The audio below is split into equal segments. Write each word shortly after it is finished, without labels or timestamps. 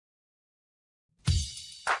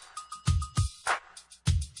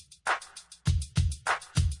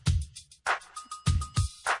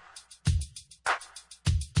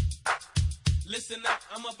Listen up,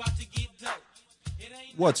 I'm about to get dope.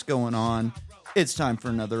 What's going on? It's time for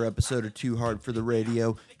another episode of Too Hard for the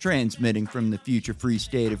Radio, transmitting from the future free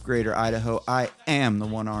state of Greater Idaho. I am the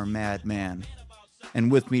one-armed madman.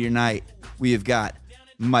 And with me tonight, we have got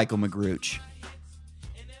Michaell Magrutsch.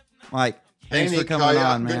 Mike, thanks for coming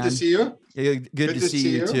on, man. Good to see you. Yeah, good to see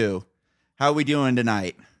you too. How are we doing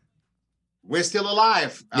tonight? We're still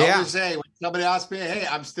alive. I Yeah. always say, when somebody asks me, hey,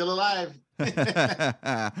 I'm still alive.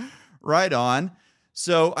 Right on.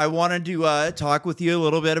 So I wanted to talk with you a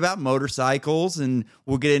little bit about motorcycles, and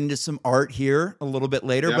we'll get into some art here a little bit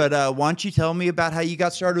later. Yeah. But why don't you tell me about how you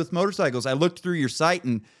got started with motorcycles? I looked through your site,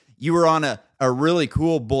 and you were on a really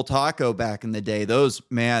cool Bull Taco back in the day. Those,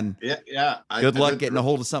 man, Yeah. good luck getting a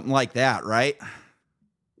hold of something like that, right?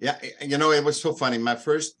 Yeah, you know, it was so funny. My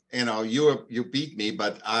first, you beat me,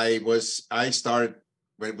 but I started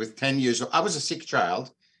with 10 years old. I was a sick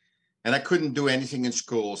child, and I couldn't do anything in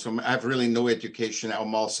school. So I have really no education.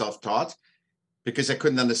 I'm all self-taught because I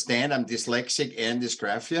couldn't understand. I'm dyslexic and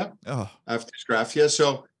dysgraphia. Oh, I have dysgraphia,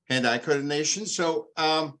 so hand-eye coordination. So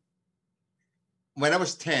when I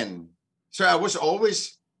was 10, so I was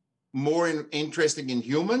always more interested in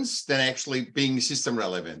humans than actually being system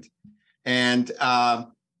relevant. And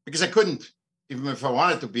because I couldn't, even if I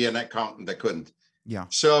wanted to be an accountant, I couldn't. yeah.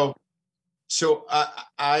 So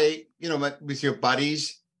I with your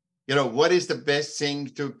buddies, what is the best thing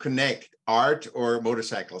to connect, art or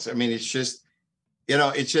motorcycles? I mean, it's just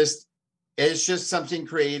something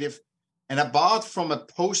creative. And I bought from a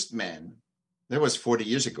postman. That was 40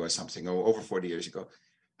 years ago or something, or over 40 years ago.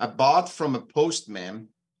 I bought from a postman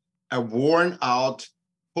a worn out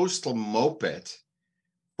postal moped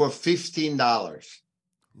for $15.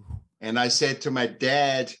 And I said to my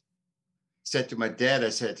dad, I said,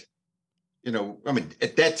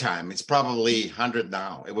 at that time, it's probably 100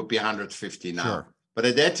 now. It would be 150 now. Sure. But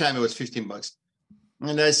at that time, it was $15.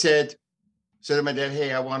 And I said to my dad,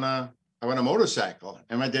 hey, I want a motorcycle.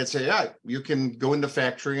 And my dad said, yeah, you can go in the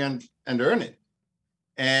factory and earn it.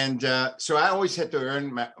 And so I always had to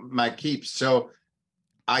earn my keeps. So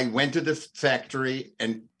I went to the factory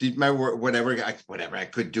and did my work, whatever I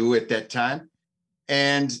could do at that time.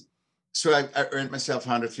 And so I earned myself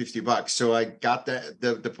 $150. So I got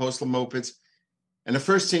the postal mopeds. And the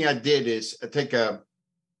first thing I did is I take a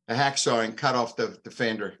hacksaw and cut off the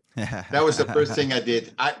fender. That was the first thing I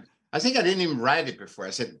did. I think I didn't even ride it before. I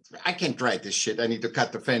said, I can't ride this shit. I need to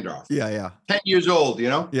cut the fender off. Yeah. 10 years old,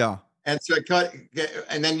 Yeah. And so I cut,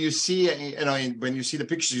 and then you see, when you see the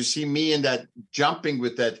pictures, you see me in that jumping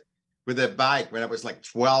with that bike when I was like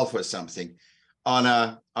 12 or something on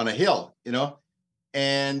a hill,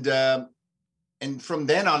 and from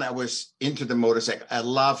then on I was into the motorcycle. I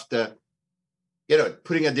loved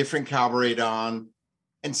putting a different carburetor on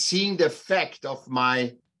and seeing the effect of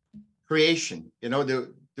my creation,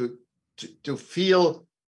 to feel,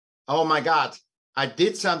 oh my God, I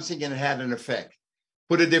did something and it had an effect.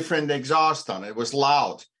 Put a different exhaust on it. It was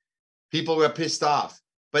loud. People were pissed off,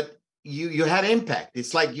 but you had impact.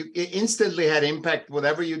 It's like you instantly had impact,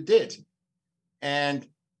 whatever you did. And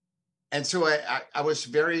so I was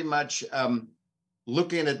very much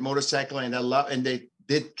looking at motorcycle, and and they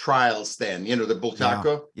did trials then, the Bull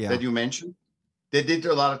Taco that you mentioned. They did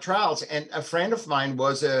a lot of trials. And a friend of mine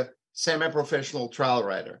was a semi-professional trial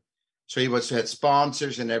rider. So he had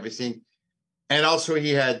sponsors and everything. And also he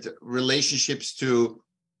had relationships to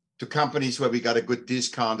companies where we got a good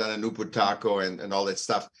discount on a new Bull Taco and all that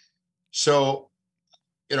stuff. So,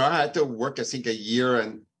 I had to work, I think, a year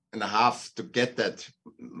and a half to get that,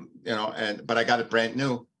 but I got it brand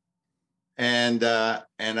new. And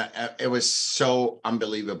it was so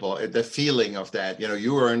unbelievable. The feeling of that,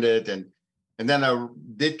 you earned it. And then I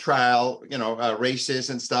did trial,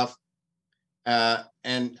 races and stuff.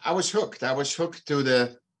 And I was hooked.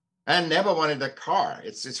 I never wanted a car.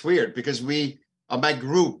 It's weird because my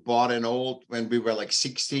group bought when we were like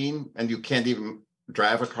 16 and you can't even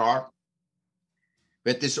drive a car.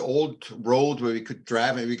 We had this old road where we could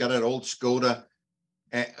drive, and we got an old Skoda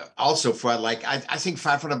also for like, I think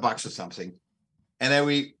 $500 or something. And then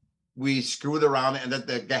we screwed around, and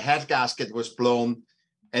the head gasket was blown,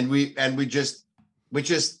 and we just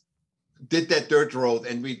did that dirt road,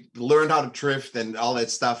 and we learned how to drift and all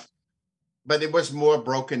that stuff. But it was more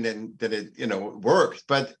broken than it worked.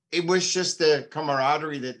 But it was just the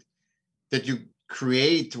camaraderie that you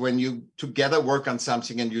create when you together work on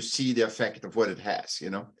something and you see the effect of what it has.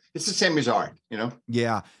 It's the same as art.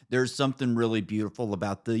 Yeah, there's something really beautiful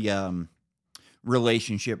about the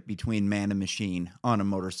relationship between man and machine on a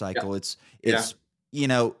motorcycle. Yeah. It's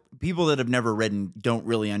people that have never ridden don't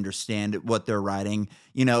really understand what they're riding.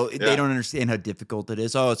 They don't understand how difficult it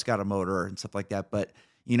is. Oh, it's got a motor and stuff like that. But,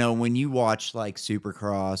 when you watch like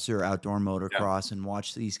Supercross or outdoor motocross and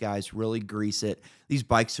watch these guys really grease it, these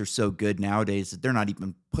bikes are so good nowadays that they're not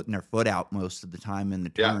even putting their foot out most of the time in the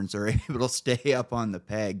turns. They're able to stay up on the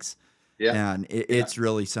pegs. Yeah. And it's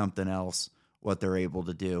really something else what they're able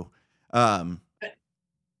to do.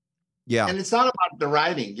 Yeah. And it's not about the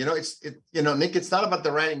riding, Nick, it's not about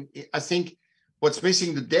the riding. I think what's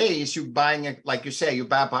missing today is you buying like you say, you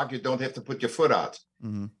buy a bike, you don't have to put your foot out.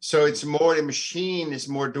 Mm-hmm. So it's more the machine is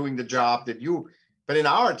more doing the job but in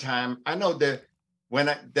our time, I know that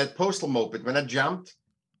that postal moped, when I jumped,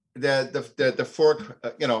 the fork,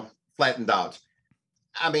 flattened out.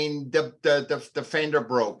 I mean, the fender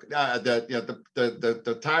broke,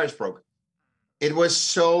 the tires broke. It was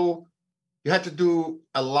so, you had to do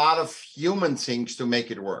a lot of human things to make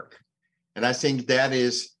it work. And I think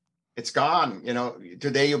it's gone.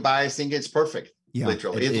 Today you buy a thing, it's perfect. Yeah,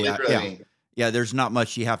 literally. Yeah, there's not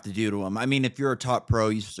much you have to do to them. I mean, if you're a top pro,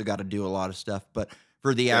 you still got to do a lot of stuff. But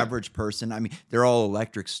for the average person, I mean, they're all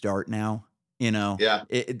electric start now.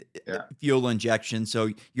 Fuel injection. So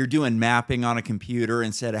you're doing mapping on a computer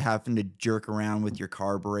instead of having to jerk around with your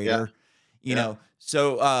carburetor.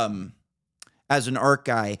 So as an art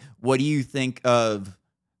guy, what do you think of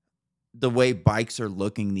the way bikes are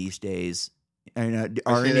looking these days? They're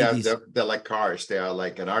like cars. They are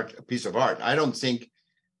like a piece of art. I don't think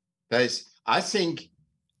this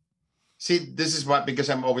is what, because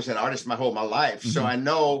I'm always an artist my life. Mm-hmm. So I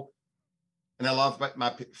know, and I love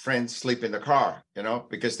my friends sleep in the car,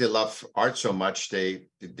 because they love art so much. They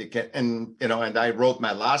can, and I wrote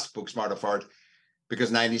my last book, Smart of Art,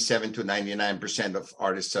 because 97 to 99% of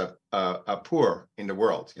artists are poor in the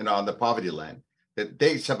world, on the poverty line. That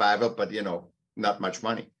they survive it, but not much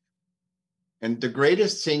money. And the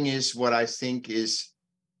greatest thing is what I think is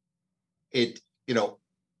it.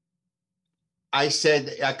 I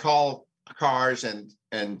call cars and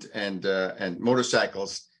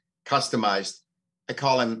motorcycles customized. I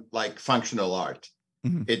call them like functional art.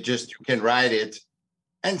 Mm-hmm. It just, you can ride it.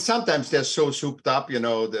 And sometimes they're so souped up,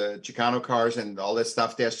 the Chicano cars and all that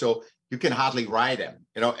stuff. They're so, you can hardly ride them,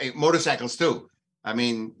 motorcycles too. I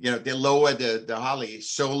mean, they lower the Harley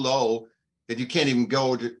so low that you can't even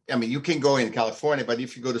go to, you can go in California, but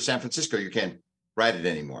if you go to San Francisco, you can't ride it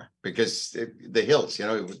anymore because the hills,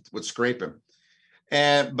 it would scrape them.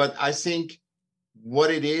 But I think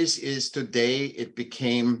what it is today, it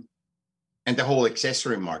became, and the whole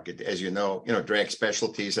accessory market, as drag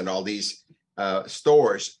specialties and all these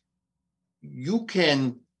stores, you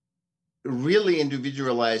can really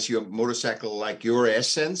individualize your motorcycle like your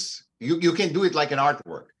essence. You can do it like an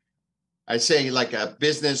artwork. I say like a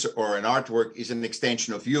business or an artwork is an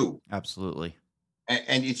extension of you. Absolutely.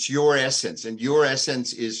 And it's your essence, and your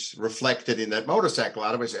essence is reflected in that motorcycle.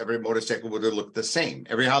 Otherwise, every motorcycle would look the same.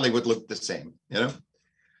 Every Harley would look the same, and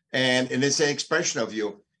it's an expression of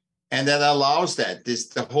you. And that allows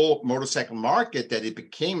the whole motorcycle market that it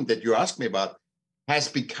became, that you asked me about, has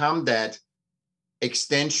become that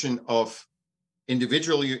extension of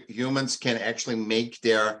individual humans can actually make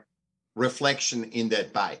their reflection in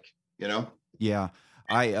that bike, Yeah.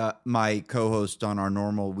 My co-host on our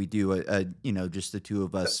normal, we do a just the two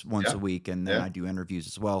of us once a week. And then I do interviews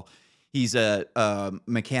as well. He's a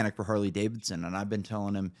mechanic for Harley Davidson. And I've been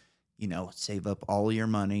telling him, save up all your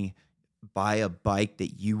money, buy a bike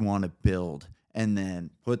that you want to build, and then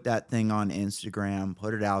put that thing on Instagram,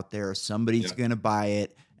 put it out there. Somebody's going to buy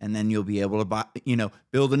it, and then you'll be able to buy,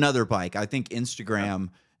 build another bike. I think Instagram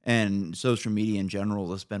and social media in general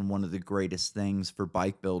has been one of the greatest things for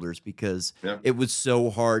bike builders because it was so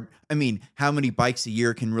hard. I mean, how many bikes a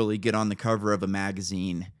year can really get on the cover of a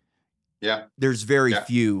magazine? Yeah. There's very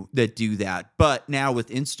few that do that. But now with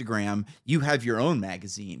Instagram, you have your own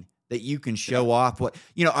magazine that you can show off what,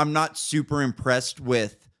 I'm not super impressed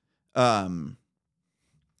with the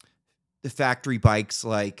factory bikes.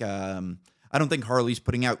 Like, I don't think Harley's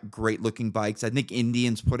putting out great looking bikes. I think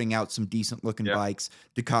Indian's putting out some decent looking bikes.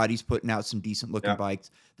 Ducati's putting out some decent looking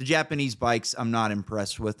bikes. The Japanese bikes, I'm not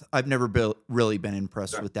impressed with. I've never really been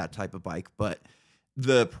impressed with that type of bike, but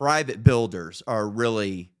the private builders are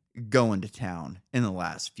really going to town in the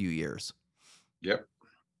last few years. Yep.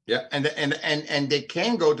 Yeah. And they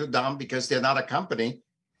can go to them because they're not a company.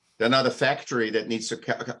 They're not a factory that needs to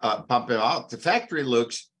pump them out. The factory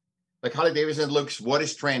looks like Harley Davidson looks, what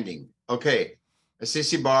is trending? Okay, a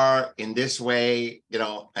sissy bar in this way,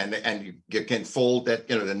 and you can fold that,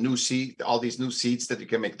 the new seat, all these new seats that you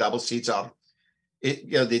can make double seats of.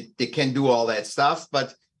 They can do all that stuff,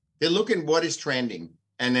 but they look at what is trending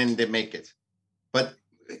and then they make it. But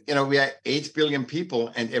we are 8 billion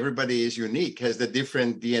people, and everybody is unique, has the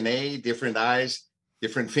different DNA, different eyes,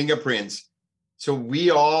 different fingerprints. So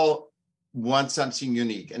we all want something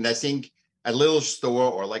unique. And I think a little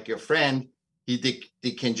store or like your friend, they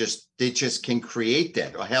just can create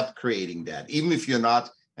that or help creating that, even if you're not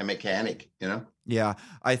a mechanic, Yeah,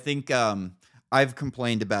 I think I've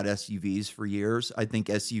complained about SUVs for years. I think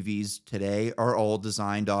SUVs today are all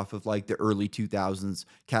designed off of like the early 2000s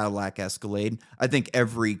Cadillac Escalade. I think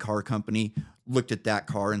every car company looked at that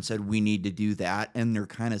car and said, we need to do that. And they're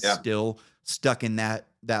kind of still stuck in that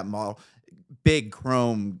model. Big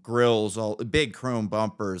chrome grills, big chrome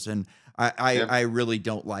bumpers. And I really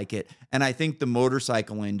don't like it. And I think the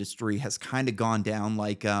motorcycle industry has kind of gone down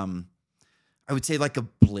like, I would say like a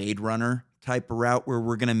Blade Runner type of route where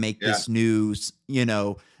we're going to make this new,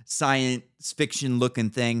 science fiction looking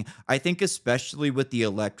thing. I think especially with the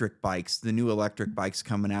electric bikes, the new electric bikes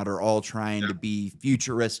coming out are all trying to be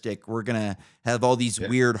futuristic. We're going to have all these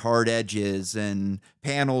weird hard edges and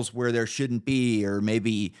panels where there shouldn't be, or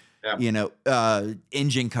maybe,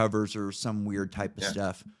 engine covers or some weird type of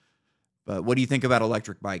stuff. But what do you think about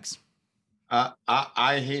electric bikes?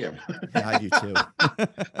 I hate them. Yeah, I do too.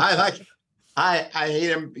 I hate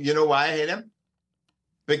them. You know why I hate them?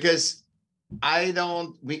 Because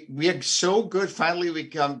we are so good. Finally, we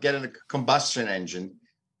can get a combustion engine,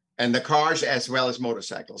 and the cars as well as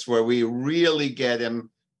motorcycles, where we really get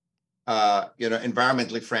them,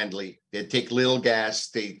 environmentally friendly. They take little gas.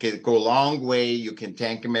 They can go a long way. You can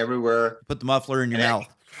tank them everywhere. Put the muffler in your mouth.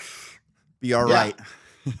 Be all right.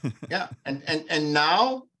 Yeah. And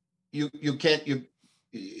now you can't,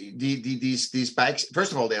 these bikes,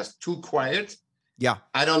 first of all, they're too quiet. Yeah.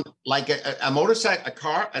 I don't like a motorcycle, a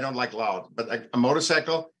car. I don't like loud, but a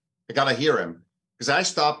motorcycle, I got to hear him, because I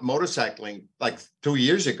stopped motorcycling like 2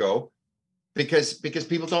 years ago because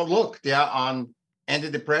people don't look. They are on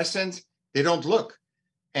antidepressants. They don't look.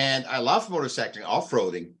 And I love motorcycling,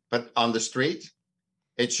 off-roading, but on the street,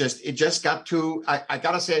 it just got too, I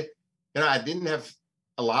got to say, I didn't have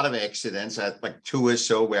a lot of accidents. I had like 2 or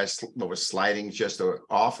so where I was sliding just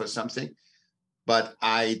off or something, but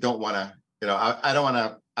I don't want to, I don't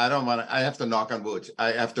want to, I have to knock on wood.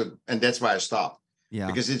 I have to, and that's why I stopped. Yeah.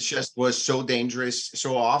 Because it just was so dangerous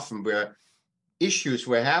so often, where issues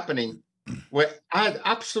were happening where I had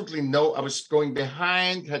absolutely I was going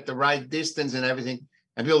behind, had the right distance and everything,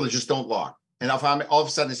 and people just don't lock. And if I'm all of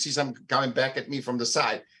a sudden see something coming back at me from the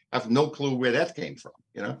side, I have no clue where that came from,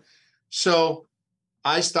 So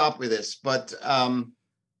I stopped with this, but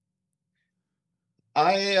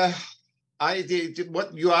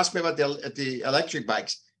what you asked me about the electric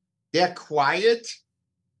bikes, they're quiet,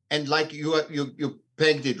 and like you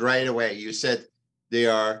pegged it right away. You said they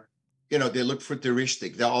are, they look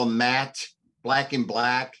futuristic. They're all matte, black and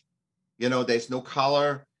black. There's no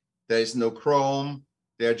color, there's no chrome.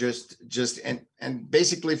 They're just and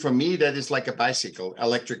basically for me that is like a bicycle,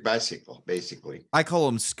 electric bicycle, basically. I call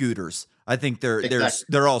them scooters. I think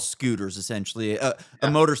they're all scooters essentially. A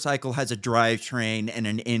motorcycle has a drivetrain and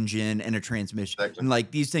an engine and a transmission, and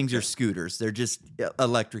like these things are scooters. They're just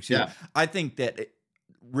electric scooters. Yeah. I think that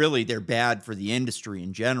really they're bad for the industry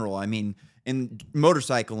in general. I mean, in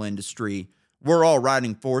motorcycle industry, we're all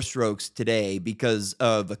riding 4-strokes today because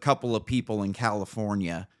of a couple of people in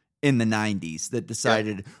California in the 90s that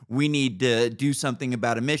decided we need to do something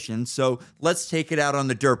about emissions. So let's take it out on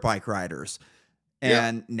the dirt bike riders.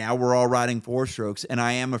 And now we're all riding 4-strokes. And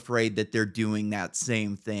I am afraid that they're doing that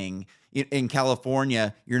same thing. In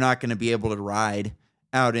California, you're not going to be able to ride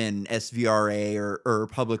out in SVRA or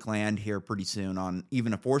public land here pretty soon on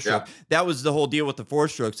even a 4-stroke. Yeah. That was the whole deal with the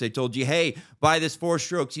 4-strokes. They told you, hey, buy this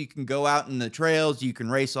 4-strokes. You can go out in the trails. You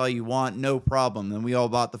can race all you want. No problem. And we all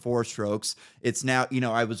bought the 4-strokes. It's now,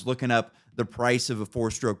 I was looking up the price of a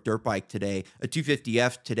 4-stroke dirt bike today. A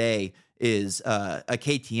 250F today is a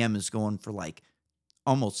KTM is going for like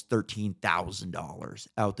almost $13,000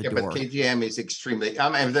 out the door. But KTM is extremely.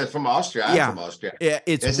 They're from Austria. I'm from Austria. Yeah,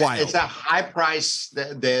 it's wild. It's a high price.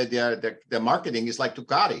 The marketing is like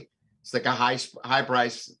Ducati. It's like a high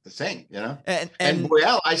price thing, And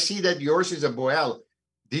Boel, I see that yours is a Boel.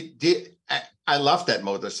 I love that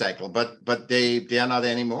motorcycle, but they are not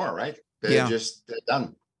anymore, right? They're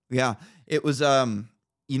done. Yeah, it was.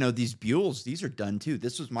 These Buells, these are done too.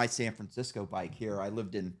 This was my San Francisco bike here. I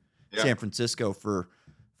lived in San Francisco for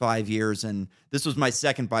 5 years, and this was my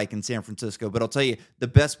second bike in San Francisco. But I'll tell you, the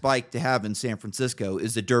best bike to have in San Francisco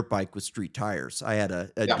is a dirt bike with street tires. I had a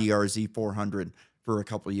DRZ 400 for a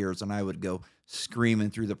couple of years, and I would go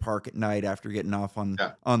screaming through the park at night after getting off on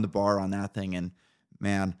the bar on that thing. And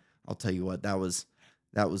man, I'll tell you what, that was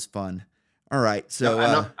fun. All right. So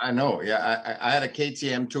I know. Yeah, I had a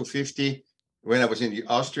KTM 250 when I was in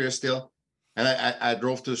Austria still, and I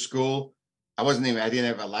drove to school. I didn't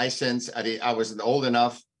have a license. I wasn't old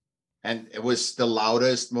enough, and it was the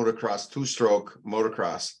loudest motocross, two-stroke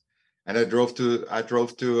motocross, and I drove to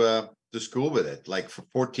school with it, like for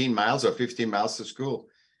 14 miles or 15 miles to school,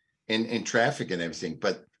 in traffic and everything.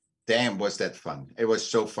 But damn, was that fun! It was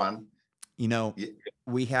so fun. you know,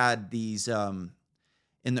 we had these in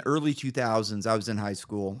the early 2000s. I was in high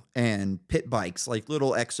school, and pit bikes like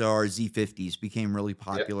little XR Z50s became really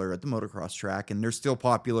popular at the motocross track, and they're still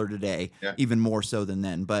popular today, even more so than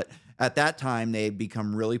then. But at that time, they had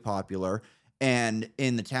become really popular. And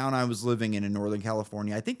in the town I was living in Northern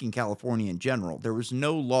California, I think in California in general, there was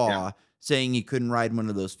no law saying you couldn't ride one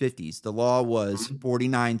of those 50s. The law was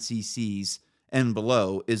 49 cc's and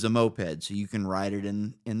below is a moped, so you can ride it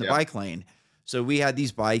in the bike lane. So we had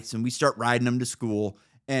these bikes, and we start riding them to school,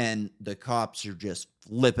 and the cops are just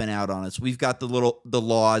flipping out on us. We've got the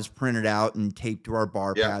laws printed out and taped to our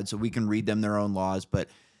bar pad so we can read them their own laws, but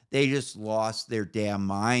they just lost their damn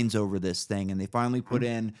minds over this thing, and they finally put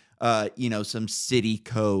in some city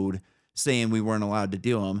code saying we weren't allowed to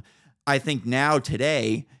do them. I think now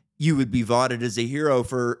today you would be voted as a hero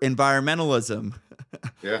for environmentalism.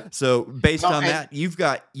 Yeah. So based on that,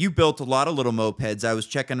 you built a lot of little mopeds. I was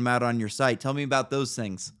checking them out on your site. Tell me about those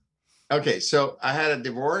things. Okay, so I had a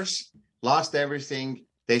divorce, lost everything.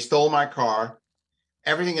 They stole my car,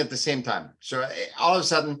 everything at the same time. So all of a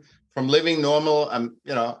sudden, from living normal,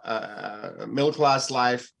 middle class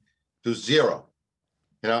life to zero.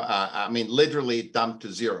 I mean, literally dumped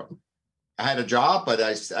to zero. I had a job, but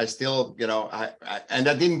I still, and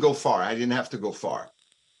I didn't go far. I didn't have to go far.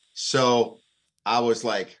 So I was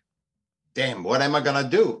like, damn, what am I going to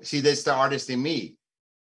do? See, that's the artist in me.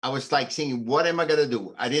 I was like thinking, what am I going to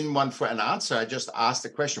do? I didn't want for an answer. I just asked the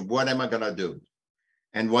question, what am I going to do?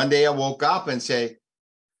 And one day I woke up and say,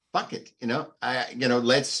 fuck it.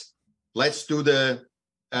 Let's do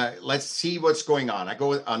let's see what's going on. I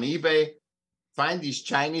go on eBay, find these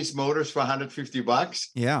Chinese motors for $150.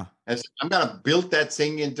 Yeah. And so I'm going to build that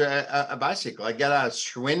thing into a bicycle. I get a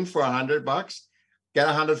Schwinn for $100, get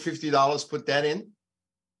 $150, put that in.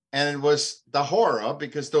 And it was the horror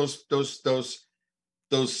because those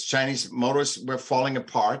Chinese motors were falling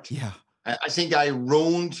apart. Yeah. I think I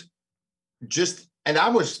ruined and I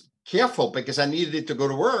was careful because I needed it to go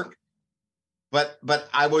to work. But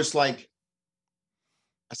I was like,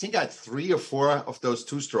 I think I had 3 or 4 of those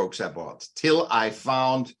 2-strokes I bought till I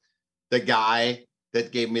found the guy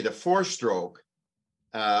that gave me the 4-stroke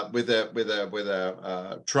with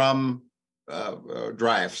a drum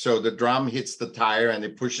drive. So the drum hits the tire and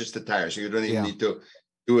it pushes the tire. So you don't even need to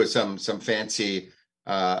do some fancy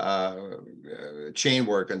chain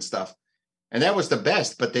work and stuff. And that was the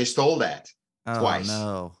best, but they stole that twice.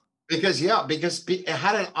 No. Because it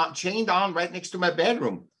had it chained on right next to my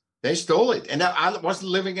bedroom. They stole it. And I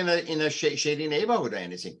wasn't living in a shady neighborhood or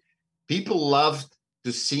anything. People loved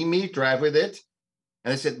to see me drive with it.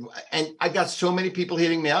 And I said, and I got so many people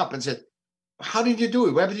hitting me up and said, how did you do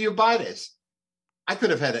it? Where did you buy this? I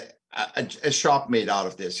could have had a shop made out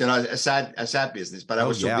of this, a side business, but I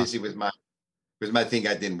was so busy with my thing,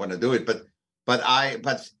 I didn't want to do it. But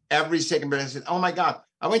every second breath I said, oh my God,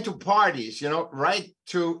 I went to parties, right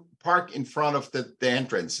to park in front of the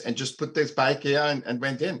entrance and just put this bike here and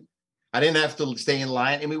went in. I didn't have to stay in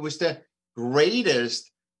line. I mean, it was the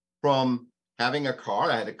greatest from having a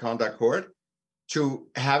car. I had a Honda Accord to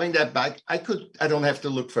having that bike. I don't have to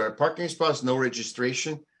look for a parking spot, no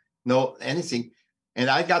registration, no anything. And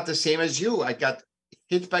I got the same as you. I got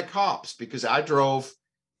hit by cops because I drove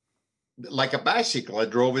like a bicycle. I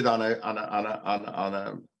drove it on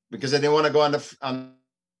a because I didn't want to go on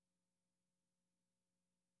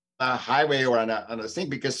a highway or on a thing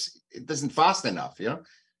because it doesn't fast enough,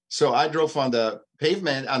 So I drove on the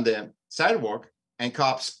pavement, on the sidewalk, and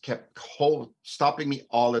cops kept stopping me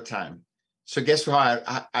all the time. So guess how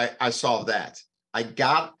I solved that? I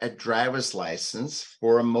got a driver's license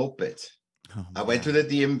for a moped. Oh, I went to the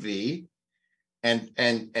DMV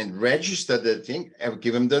and registered the thing. I would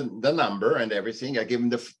give them the number and everything. I give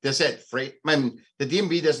them they said frame. The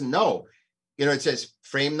DMV doesn't know. It says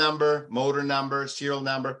frame number, motor number, serial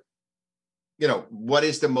number. What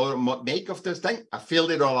is the motor make of this thing? I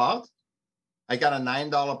filled it all out. I got a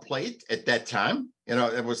 $9 plate at that time.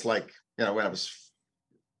 It was like, when I was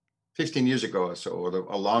 15 years ago or so,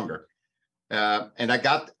 or longer. And I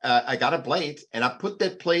got a plate, and I put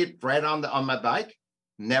that plate right on my bike.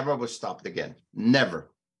 Never was stopped again.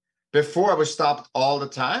 Never. Before I was stopped all the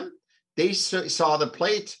time. They saw the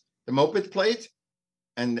plate, the moped plate,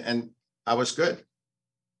 and I was good.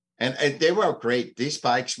 And they were great. These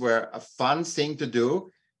bikes were a fun thing to do.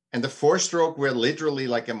 And the 4-stroke were literally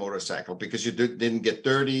like a motorcycle because you didn't get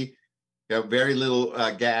dirty. You have very little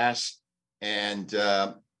gas. And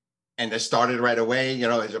they started right away,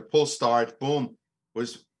 as a pull start, boom,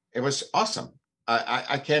 it was awesome.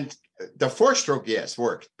 I can't, the 4-stroke, yes,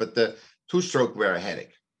 worked, but the 2-stroke were a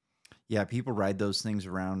headache. Yeah, people ride those things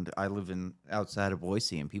around. I live outside of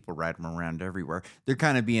Boise, and people ride them around everywhere. They're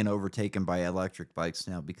kind of being overtaken by electric bikes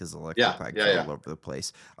now because electric bikes are all over the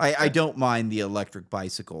place. I don't mind the electric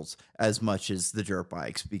bicycles as much as the dirt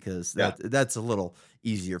bikes because that's a little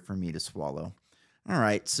easier for me to swallow. All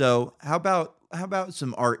right, so how about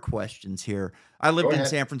some art questions here? I lived in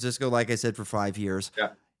San Francisco, like I said, for 5 years. Yeah.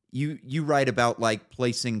 You write about like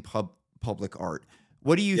placing public art.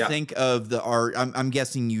 What do you think of the art? I'm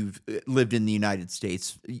guessing you've lived in the United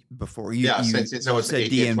States before. Since I was said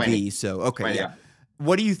 18, DMV, 20. so okay, 20, yeah.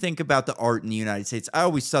 What do you think about the art in the United States? I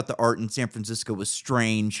always thought the art in San Francisco was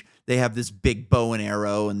strange. They have this big bow and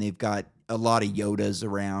arrow, and they've got a lot of Yodas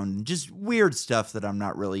around, just weird stuff that I'm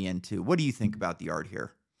not really into. What do you think about the art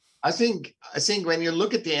here? I think when you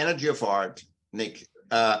look at the energy of art, Nick,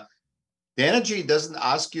 the energy doesn't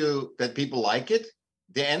ask you that people like it.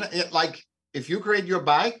 Like if you create your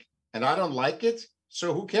bike and I don't like it,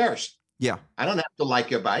 so who cares? Yeah, I don't have to like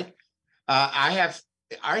your bike.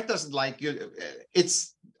 Art doesn't like you.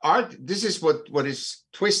 It's art. This is what is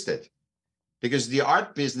twisted, because the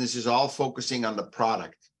art business is all focusing on the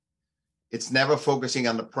product. It's never focusing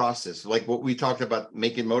on the process, like what we talked about,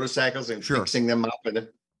 making motorcycles and fixing them up. And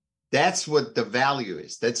that's what the value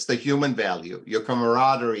is. That's the human value, your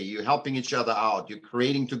camaraderie, you're helping each other out, you're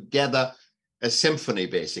creating together a symphony,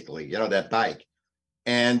 basically, that bike.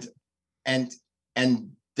 And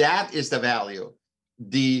that is the value.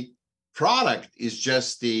 The product is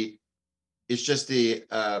just the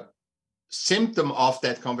symptom of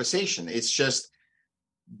that conversation. It's just,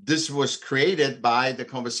 this was created by the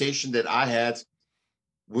conversation that I had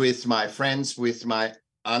with my friends, with my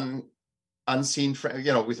unseen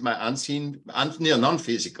friend, with my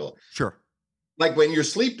non-physical. Sure. Like when you're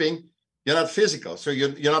sleeping, you're not physical, so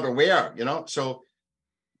you're not aware, So,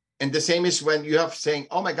 and the same is when you have saying,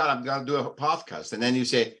 "Oh my God, I'm going to do a podcast," and then you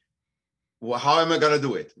say, "Well, how am I going to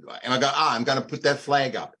do it? I'm going to put that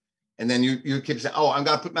flag up," and then you keep saying, "Oh, I'm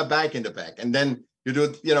going to put my bike in the back," and then you do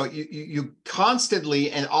it. You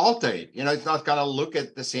constantly and alter it. It's not going to look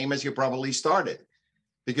at the same as you probably started,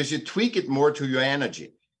 because you tweak it more to your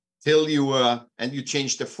energy till you and you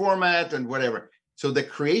change the format and whatever. So the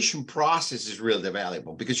creation process is really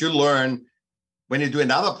valuable, because you learn when you do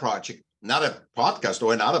another project, not a podcast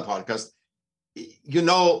or another podcast,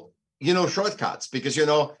 shortcuts, because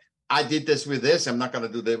I did this with this, I'm not going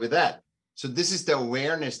to do that with that. So this is the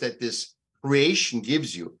awareness that this creation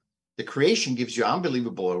gives you. The creation gives you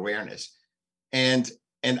unbelievable awareness. And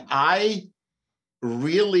I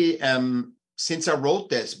really since I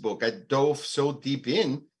wrote this book, I dove so deep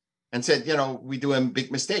in and said, we do a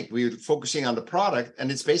big mistake. We're focusing on the product, and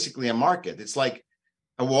it's basically a market. It's like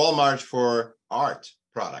a Walmart for art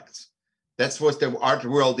products. That's what the art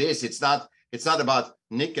world is. It's not about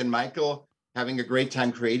Nick and Michael having a great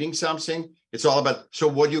time creating something. It's all about, so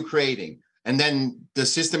what are you creating? And then the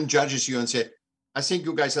system judges you and say, I think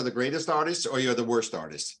you guys are the greatest artists, or you're the worst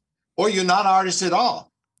artists, or you're not artists at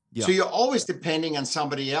all. Yeah. So you're always depending on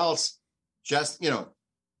somebody else, just,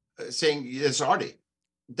 saying it's arty.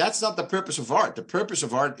 That's not the purpose of art. The purpose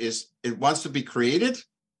of art is it wants to be created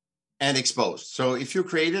and exposed. So if you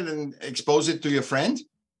create it and expose it to your friend,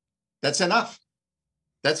 that's enough.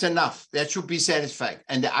 That's enough. That should be satisfying.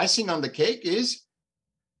 And the icing on the cake is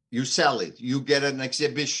you sell it. You get an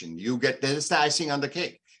exhibition. That's the icing on the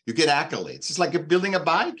cake. You get accolades. It's like you're building a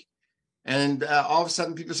bike. And all of a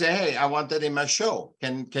sudden people say, hey, I want that in my show.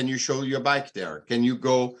 Can you show your bike there? Can you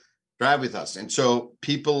go drive with us? And so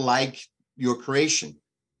people like your creation.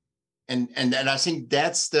 And I think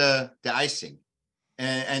that's the icing.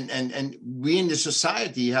 And we in the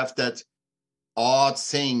society have that odd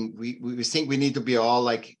thing. We think we need to be all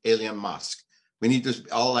like Elon Musk. We need to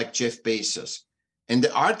be all like Jeff Bezos. And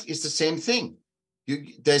the art is the same thing.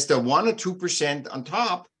 There's the 1 or 2% on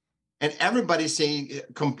top, and everybody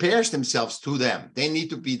compares themselves to them. They need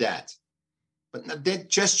to be that. But they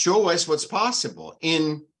just show us what's possible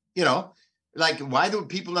in, like, why do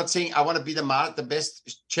people not saying, I want to be the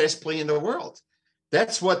best chess player in the world?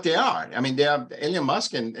 That's what they are. I mean, they are Elon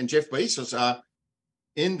Musk and Jeff Bezos are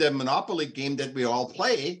in the monopoly game that we all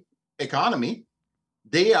play, economy.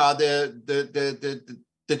 They are the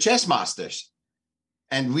chess masters,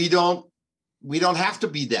 and we don't have to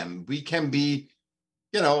be them. We can be,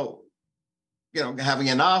 having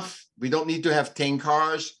enough. We don't need to have 10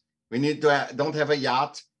 cars. We need to don't have a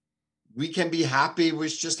yacht. We can be happy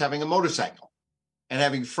with just having a motorcycle and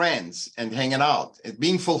having friends and hanging out and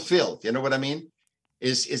being fulfilled. You know what I mean?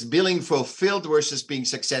 Is being fulfilled versus being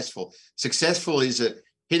successful. Successful is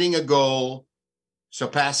hitting a goal,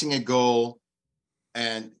 surpassing a goal,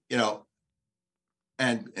 and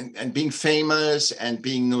and being famous and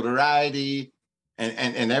being notoriety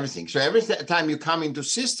and everything. So every time you come into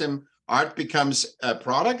system, art becomes a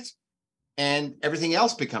product, and everything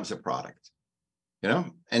else becomes a product.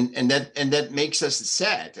 And that makes us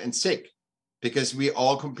sad and sick, because we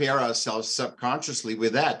all compare ourselves subconsciously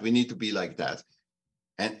with that. We need to be like that.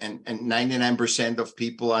 And 99% of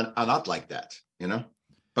people are not like that,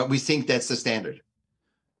 but we think that's the standard.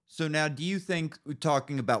 So now, do you think,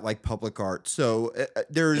 talking about like public art, so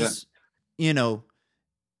there's,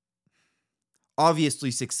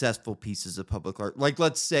 obviously successful pieces of public art, like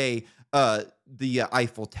let's say the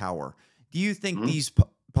Eiffel Tower. Do you think these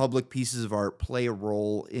public pieces of art play a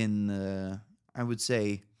role in I would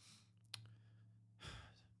say,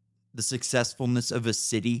 the successfulness of a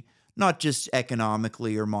city? Not just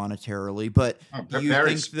economically or monetarily, but do you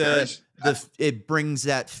think that it brings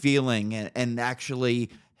that feeling and actually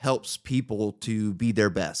helps people to be their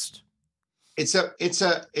best? It's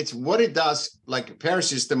what it does. Like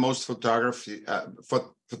Paris is the most photographed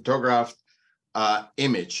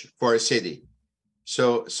image for a city.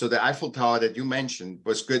 So the Eiffel Tower that you mentioned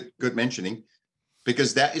was good mentioning,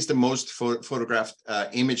 because that is the most photographed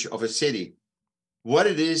image of a city. What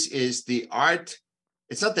it is the art.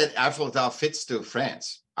 It's not that Eiffel Tower fits to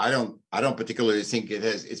France. I don't particularly think it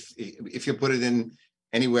has. If you put it in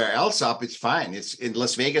anywhere else up, it's fine. It's in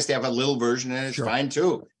Las Vegas, they have a little version, and it's fine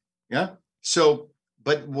too. Yeah. So,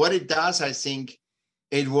 but what it does, I think,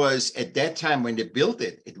 it was at that time when they built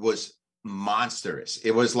it, it was monstrous.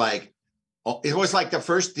 It was like the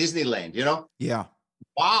first Disneyland. Yeah.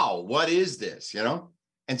 Wow, what is this?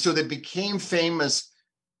 And so they became famous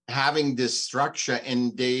having this structure,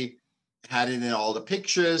 and they had it in all the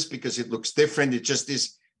pictures because it looks different. It just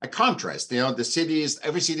is a contrast. Every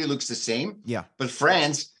city looks the same. Yeah. But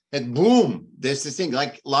France, and boom, there's this thing.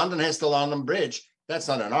 Like London has the London Bridge. That's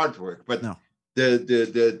not an artwork, but no.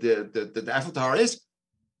 the Eiffel Tower is,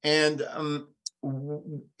 and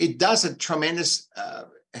it does a tremendous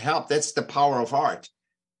help. That's the power of art,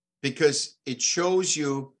 because it shows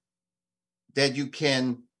you that you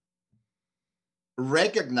can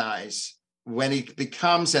recognize when it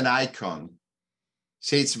becomes an icon.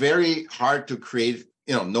 See, it's very hard to create,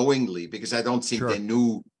 knowingly, because I don't think they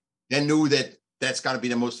knew that that's got to be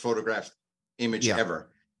the most photographed image ever.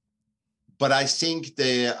 But I think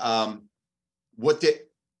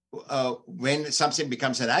when something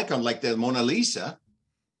becomes an icon, like the Mona Lisa,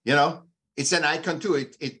 it's an icon too.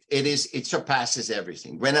 It surpasses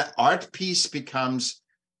everything. When an art piece becomes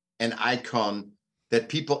an icon that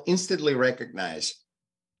people instantly recognize,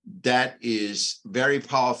 that is very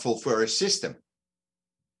powerful for a system.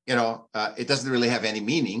 It doesn't really have any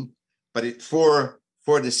meaning, but for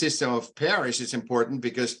the system of Paris, it's important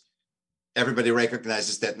because everybody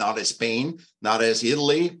recognizes that, not as Spain, not as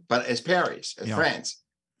Italy, but as Paris, as France.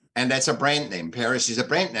 And that's a brand name. Paris is a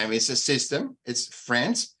brand name. It's a system. It's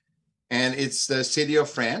France, and it's the city of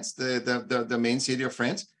France, the main city of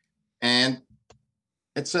France. And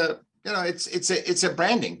it's it's a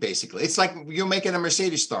branding, basically. It's like you making a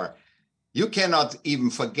Mercedes star. You cannot even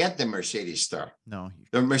forget the Mercedes star. No,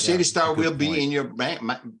 the Mercedes star will be point. in your brain,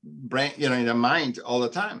 in your mind all the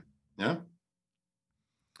time.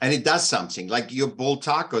 And it does something. Like your Bull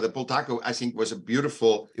Taco. The Bull Taco, I think, was a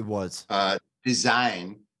beautiful. It was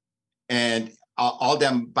design, and all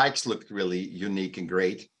them bikes looked really unique and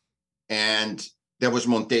great. And there was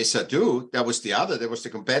Montesa too. That was the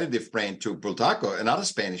competitive brand to Bull Taco, another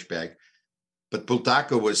Spanish bag. But Bull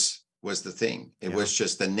Taco was the thing. It was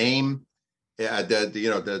just the name, the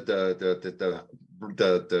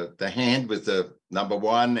hand with the number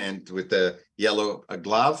one and with the yellow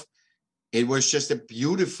glove. It was just a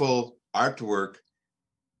beautiful artwork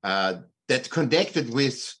that connected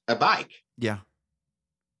with a bike. Yeah.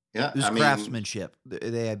 Yeah. It was craftsmanship.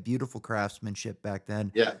 They had beautiful craftsmanship back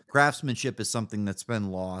then. Yeah. Craftsmanship is something that's been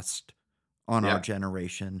lost on our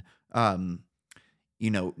generation. Line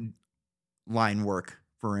work,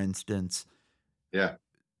 for instance. Yeah.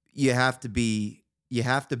 You have to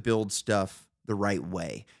build stuff the right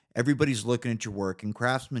way. Everybody's looking at your work, and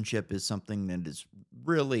craftsmanship is something that is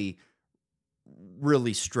really,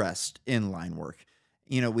 really stressed in line work.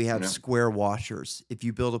 We have square washers. If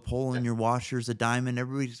you build a pole and your washer's a diamond,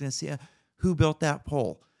 everybody's going to see who built that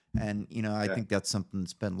pole. And, I think that's something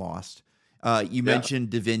that's been lost. You mentioned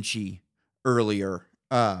Da Vinci earlier,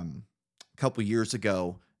 a couple years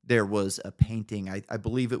ago. there was a painting. I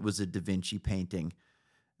believe it was a Da Vinci painting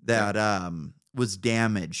that was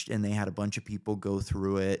damaged, and they had a bunch of people go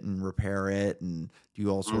through it and repair it and do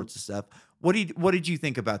all sorts of stuff. What did you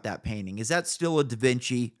think about that painting? Is that still a Da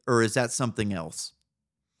Vinci, or is that something else?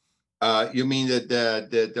 You mean that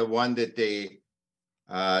the one that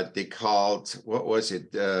they called, what was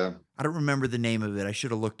it? I don't remember the name of it. I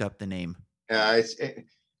should have looked up the name.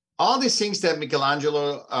 All these things that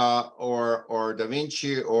Michelangelo or Da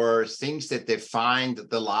Vinci, or things that they find,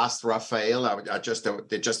 the last Raphael.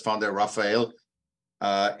 They just found a Raphael,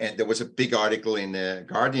 and there was a big article in the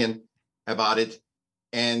Guardian about it,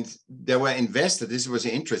 and they were invested. This was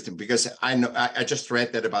interesting because I just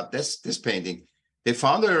read that about this painting. They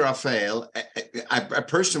found a Raphael. A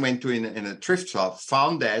person went to in a thrift shop,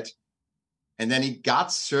 found that, and then he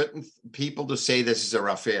got certain people to say this is a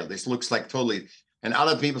Raphael. This looks like totally. And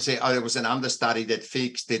other people say, oh, it was an understudy that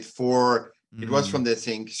fixed it for, it was from the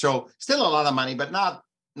thing. So still a lot of money, but not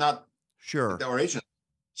sure the original.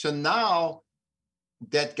 So now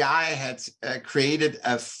that guy had created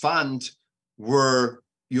a fund where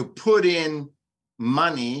you put in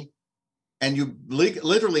money and you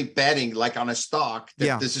literally betting like on a stock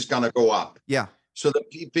that this is going to go up. Yeah. So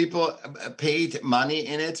the people paid money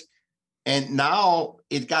in it. And now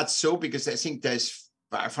it got so, because I think there's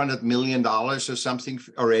 $500 million or something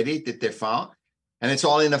already that they found, and it's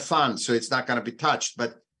all in a fund, so it's not going to be touched.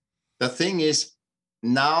 But the thing is,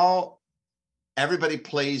 now everybody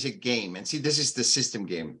plays a game, and see, this is the system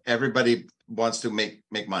game. Everybody wants to make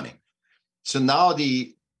money. So now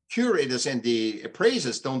the curators and the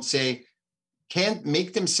appraisers can't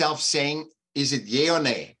make themselves saying, is it yay or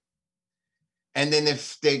nay? And then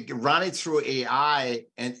if they run it through AI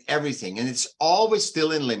and everything, and it's always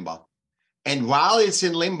still in limbo. And while it's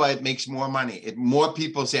in limbo, it makes more money. More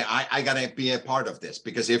people say, I got to be a part of this,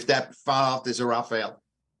 because if that far off, there's a Raphael.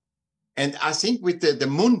 And I think with the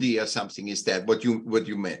Mundi or something, is that what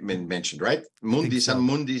you mentioned, right? Mundi,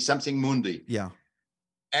 something Mundi. Yeah.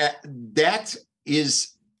 That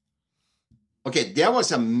is, okay, there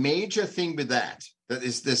was a major thing with that.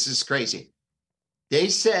 This is crazy. They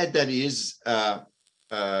said that is Da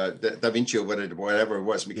Vinci, or whatever it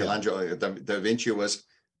was, Michelangelo, Da Vinci was.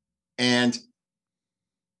 And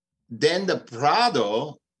then the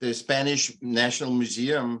Prado, the Spanish National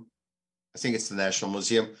Museum, I think it's the National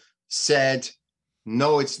Museum, said,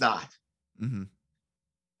 no, it's not. Mm-hmm.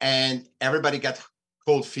 And everybody got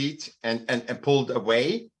cold feet and pulled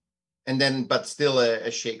away. And then, but still a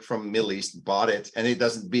sheikh from Middle East bought it, and it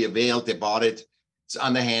doesn't be availed. They bought it. It's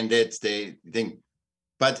underhanded. They think,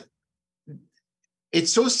 but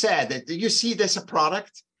it's so sad that you see there's a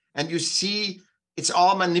product and you see it's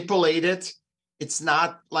all manipulated. It's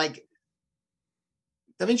not like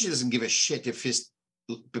Da Vinci doesn't give a shit if his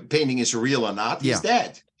painting is real or not. He's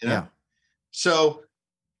dead, you know? Yeah. So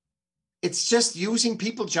it's just using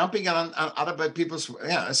people jumping on other people's.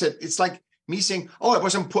 Yeah, I said it's like me saying, "Oh, it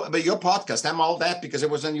wasn't but your podcast. I'm all that because it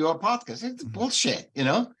was on your podcast." It's bullshit, you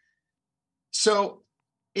know. So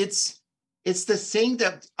it's the thing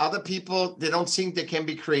that other people, they don't think they can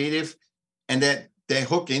be creative, and that they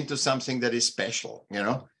hook into something that is special, you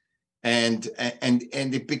know, and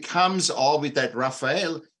it becomes all with that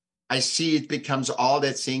Raphael. I see it becomes all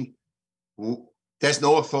that thing. There's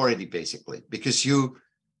no authority basically, because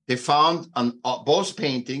they found on both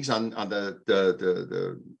paintings on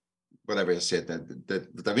the whatever I said, the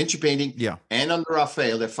Da Vinci painting, and on the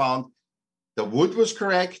Raphael, they found the wood was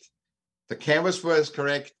correct, the canvas was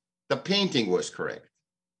correct, the painting was correct,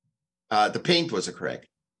 the paint was correct.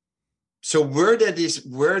 So where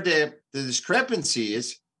the discrepancy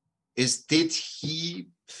is did he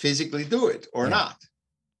physically do it or not?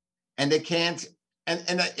 And they can't,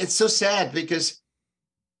 and it's so sad, because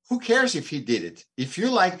who cares if he did it? If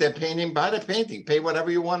you like that painting, buy the painting, pay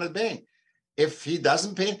whatever you want to pay. If he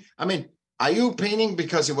doesn't paint, I mean, are you painting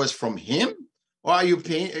because it was from him, or are you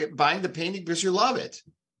buying the painting because you love it?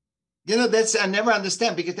 You know, I never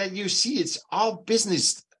understand, because then you see it's all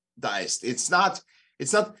business diced. It's not,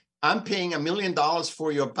 I'm paying $1 million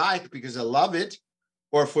for your bike because I love it,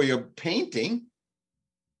 or for your painting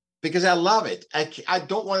because I love it. I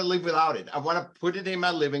don't want to live without it. I want to put it in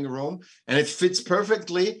my living room and it fits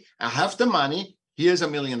perfectly. I have the money. Here's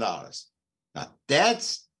 $1 million. Now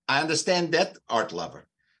I understand that art lover,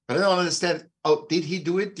 but I don't understand. Oh, did he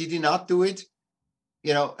do it? Did he not do it?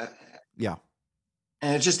 You know?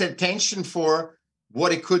 And it's just attention for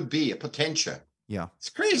what it could be, a potential. Yeah. It's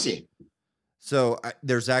crazy. So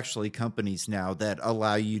there's actually companies now that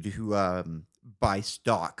allow you to buy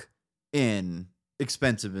stock in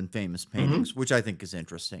expensive and famous paintings, which I think is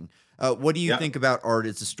interesting. What do you think about art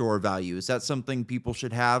as a store of value? Is that something people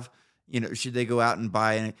should have? Should they go out and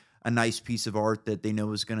buy a nice piece of art that they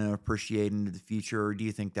know is going to appreciate into the future? Or do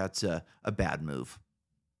you think that's a bad move?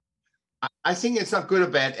 I think it's not good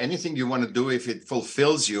or bad. Anything you want to do, if it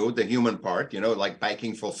fulfills you, the human part, like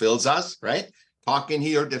biking fulfills us, right? Talking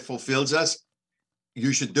here that fulfills us,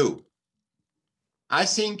 you should do. I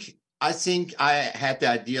think I had the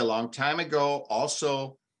idea a long time ago.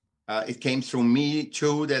 Also, it came through me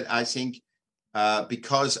too, that I think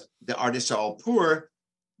because the artists are all poor,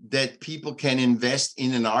 that people can invest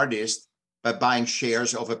in an artist by buying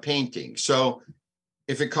shares of a painting. So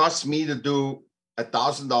if it costs me to do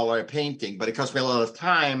 $1,000 painting, but it costs me a lot of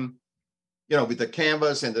time, with the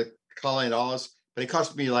canvas and the color and all this, but it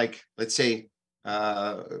cost me, like, let's say,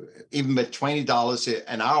 even at $20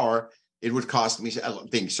 an hour, it would cost me a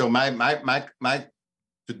thing. So my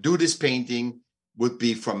to do this painting would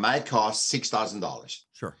be, from my cost, $6,000.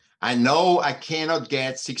 Sure. I know I cannot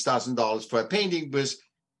get $6,000 for a painting because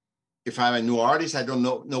if I'm a new artist, I don't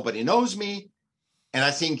know, nobody knows me. And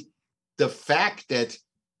I think the fact that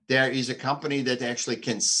there is a company that actually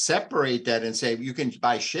can separate that and say, you can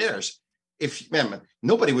buy shares. Remember,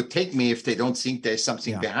 nobody would take me if they don't think there's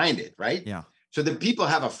something behind it, right? Yeah. So the people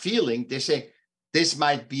have a feeling, they say, this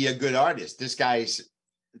might be a good artist. This guy's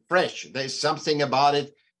fresh. There's something about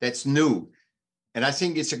it that's new. And I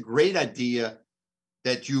think it's a great idea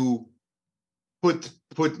that you put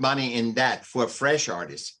money in that for a fresh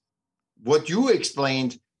artist. What you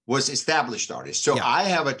explained was established artists. So I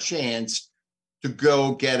have a chance to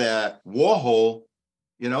go get a Warhol,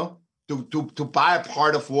 to buy a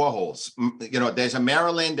part of Warhol's. There's a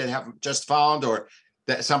Maryland that have just found, or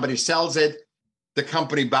that somebody sells it. The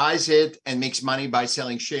company buys it and makes money by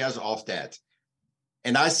selling shares of that.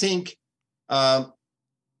 And I think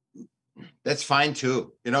that's fine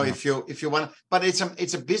too. If you want, but it's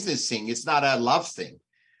a business thing. It's not a love thing.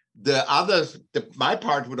 My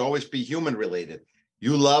part would always be human related.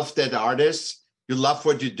 You love that artist, you love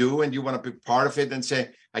what you do, and you want to be part of it and say,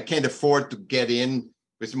 I can't afford to get in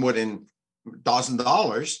with more than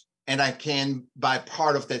 $1,000, and I can buy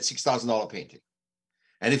part of that $6,000 painting.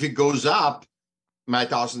 And if it goes up, my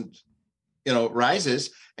 1,000,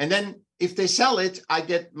 rises. And then if they sell it, I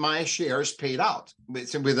get my shares paid out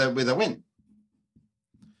with a win.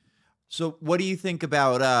 So what do you think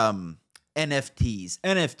about NFTs?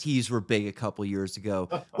 NFTs were big a couple years ago.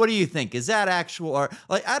 What do you think? Is that actual art?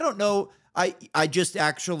 Like, I don't know. I just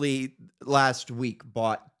actually last week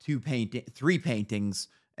bought three paintings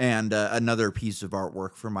and another piece of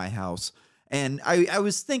artwork for my house. And I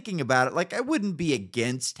was thinking about it. Like, I wouldn't be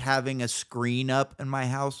against having a screen up in my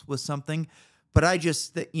house with something, but I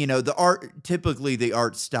just, typically the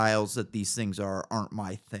art styles that these things aren't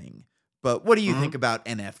my thing. But what do you think about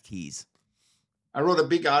NFTs? I wrote a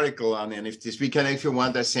big article on NFTs. We can, if you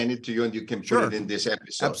want, I send it to you and you can put it in this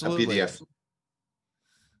episode, Absolutely. a PDF.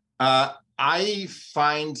 I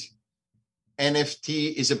find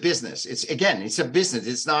NFT is a business. It's a business.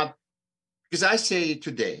 It's not, because I say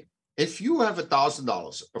today, if you have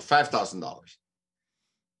 $1,000 or $5,000,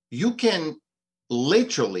 you can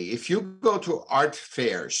literally, if you go to art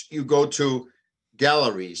fairs, you go to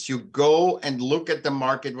galleries, you go and look at the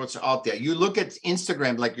market, what's out there. You look at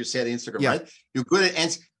Instagram, like you said, Instagram, right? You go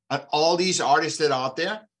at all these artists that are out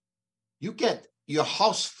there, you get your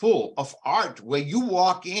house full of art where you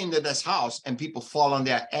walk into this house and people fall on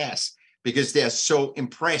their ass because they're so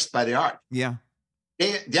impressed by the art. Yeah.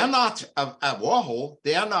 They're not a Warhol.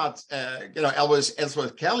 They are not,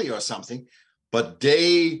 Ellsworth Kelly or something, but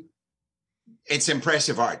it's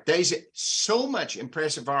impressive art. There's so much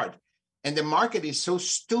impressive art. And the market is so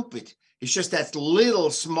stupid. It's just that little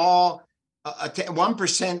small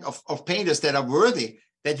 1% of painters that are worthy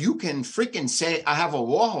that you can freaking say, I have a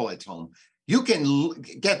Warhol at home. You can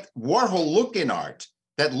get Warhol looking art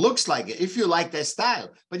that looks like it if you like that style,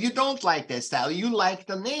 but you don't like that style. You like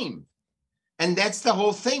the name. And that's the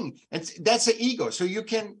whole thing. That's the ego. So you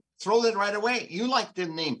can throw that right away. You like the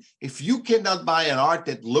name. If you cannot buy an art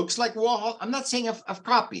that looks like Warhol, I'm not saying a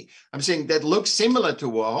copy. I'm saying that looks similar to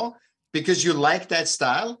Warhol because you like that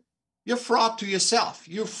style, you're fraud to yourself.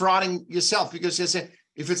 You're frauding yourself because you say,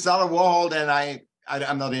 if it's not a Warhol, then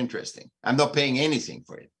I'm not interested. I'm not paying anything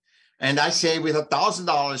for it. And I say with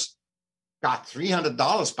 $1,000, God,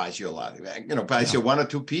 $300 buys you a lot, buys you one or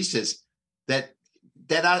two pieces that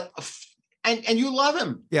are, and you love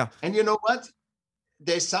them. Yeah. And you know what?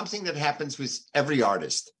 There's something that happens with every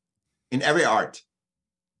artist, in every art.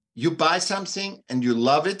 You buy something and you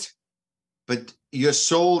love it, but your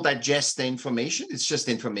soul digests the information. It's just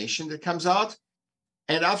information that comes out.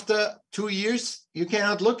 And after 2 years, you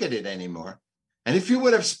cannot look at it anymore. And if you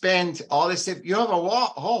would have spent all this, you have a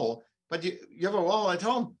wall, but you have a wall at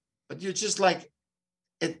home, but you're just like,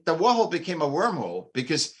 the Warhol became a wormhole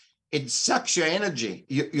because it sucks your energy.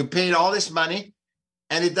 You paid all this money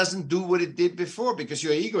and it doesn't do what it did before because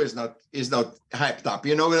your ego is not hyped up.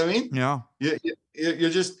 You know what I mean? Yeah. You're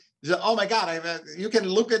just, oh my God, you can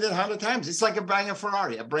look at it 100 times. It's like buying a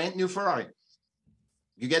Ferrari, a brand new Ferrari.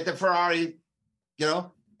 You get the Ferrari,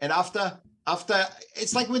 and after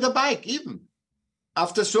it's like with a bike, even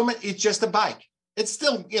after so many, it's just a bike. It's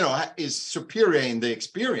still, is superior in the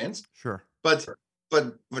experience. Sure. But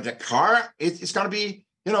with a car, it's going to be,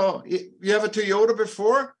 you have a Toyota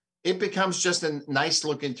before, it becomes just a nice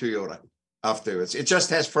looking Toyota afterwards. It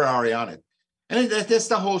just has Ferrari on it. And that's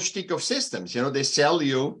the whole shtick of systems. They sell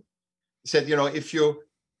you, said, if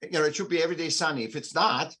it should be every day sunny. If it's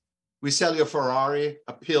not, we sell you a Ferrari,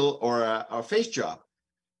 a pill, or a face job.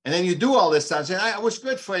 And then you do all this stuff. And I was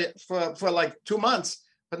good for like 2 months,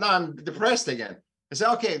 but now I'm depressed again. I say,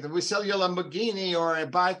 okay, then we sell you a Lamborghini or a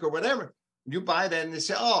bike or whatever. You buy that and they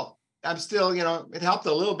say, oh, I'm still, it helped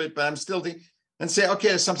a little bit, but I'm still thinking, and say, okay,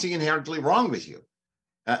 there's something inherently wrong with you.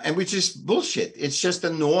 And which is bullshit. It's just a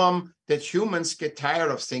norm that humans get tired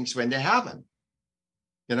of things when they haven't.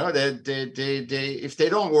 If they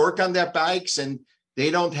don't work on their bikes and they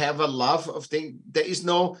don't have a love of things, there is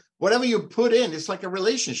no, whatever you put in, it's like a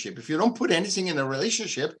relationship. If you don't put anything in a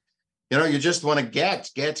relationship, you just want to get.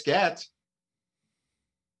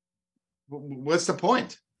 What's the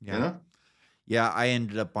point? Yeah. Yeah, I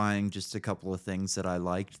ended up buying just a couple of things that I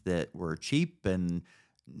liked that were cheap and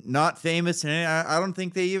not famous, and I don't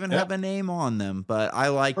think they even have a name on them, but I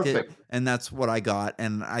liked it, and that's what I got.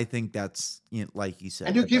 And I think that's, like you said,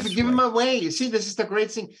 and you give them away. You see, this is the great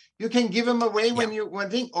thing. You can give them away when you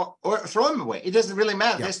think, or throw them away. It doesn't really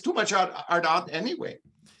matter. There's too much art out anyway.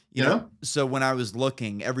 You know. So when I was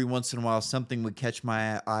looking, every once in a while, something would catch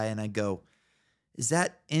my eye, and I go, is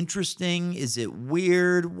that interesting? Is it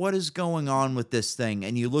weird? What is going on with this thing?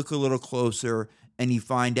 And you look a little closer and you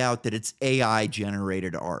find out that it's AI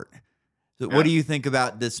generated art. So what do you think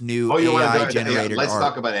about this new AI generated art? Let's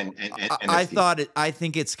talk about NFT. I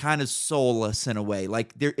think it's kind of soulless in a way.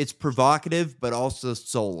 Like it's provocative, but also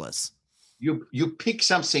soulless. You pick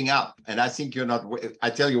something up, and I think you're not, I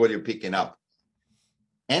tell you what you're picking up.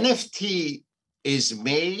 NFT is a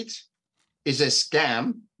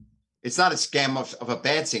scam. It's not a scam of a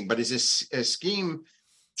bad thing, but it's a scheme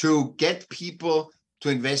to get people to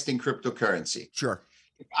invest in cryptocurrency. Sure.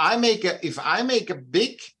 If I make a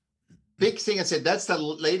big thing and say that's the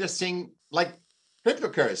latest thing, like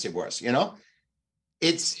cryptocurrency was,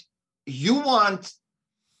 it's you want,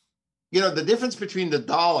 the difference between the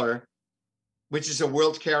dollar, which is a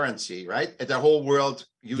world currency, right? And the whole world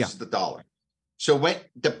uses the dollar. So when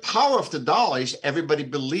the power of the dollar is everybody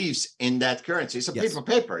believes in that currency. It's a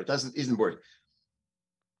paper. It isn't work.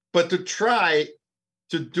 But to try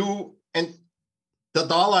to do, and the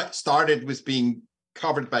dollar started with being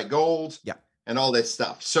covered by gold and all that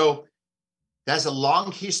stuff. So there's a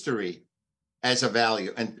long history as a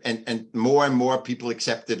value, and more people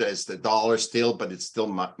accept it as the dollar still, but it's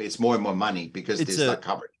more and more money because it's not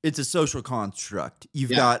covered. It's a social construct. You've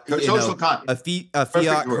got a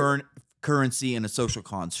fiat currency and a social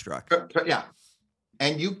construct. Yeah.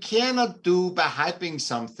 And you cannot do by hyping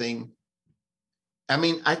something. I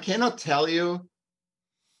mean, I cannot tell you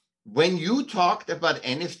when you talked about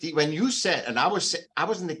NFT, when you said, and I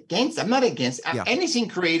wasn't against, I'm not against anything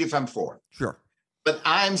creative, I'm for. Sure. But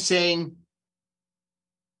I'm saying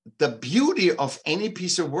the beauty of any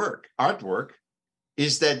piece of artwork,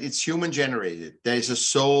 is that it's human generated. There's a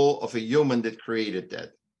soul of a human that created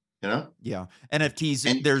that. Yeah.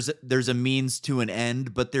 NFTs, there's a means to an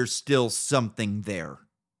end, but there's still something there.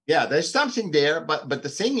 Yeah, there's something there, but the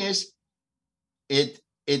thing is, in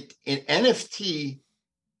NFT,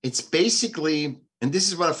 it's basically, and this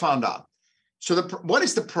is what I found out. So what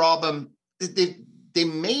is the problem? They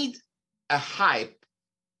made a hype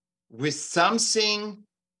with something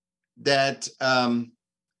that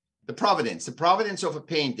the provenance of a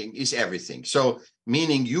painting is everything. So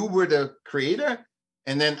meaning you were the creator,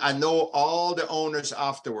 and then I know all the owners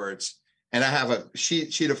afterwards, and I have a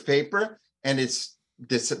sheet of paper, and it's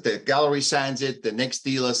this, the gallery signs it, the next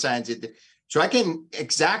dealer signs it, so I can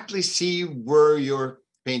exactly see where your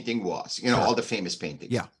painting was. All the famous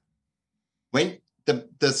paintings. Yeah. When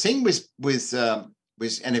the thing with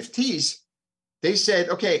NFTs, they said,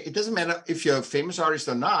 okay, it doesn't matter if you're a famous artist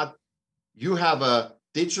or not. You have a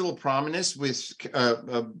digital prominence with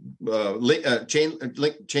chain.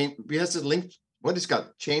 We have to link. What is it called?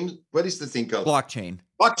 Chain. What is the thing called? Blockchain.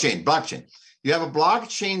 Blockchain. You have a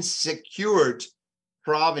blockchain secured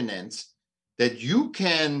provenance that you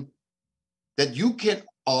can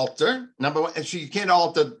alter. Number one, so you can't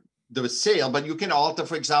alter the sale, but you can alter,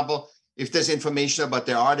 for example, if there's information about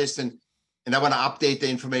the artist and I want to update the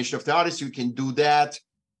information of the artist, you can do that.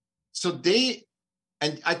 So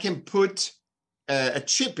I can put a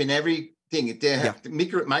chip in everything. They have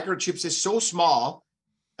microchips is so small.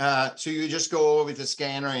 So you just go over with a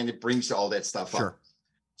scanner and it brings all that stuff up.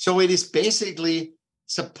 So it is basically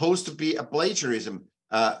supposed to be a plagiarism,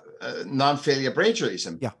 non-failure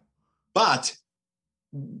plagiarism. Yeah. But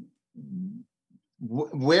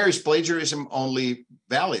where is plagiarism only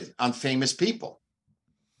valid? On famous people.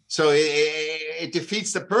 So it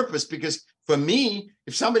defeats the purpose, because for me,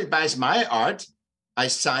 if somebody buys my art, I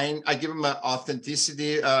give them an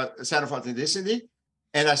authenticity, sign of authenticity,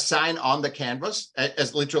 and I sign on the canvas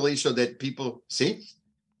as literally so that people see.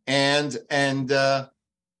 And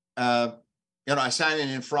I sign it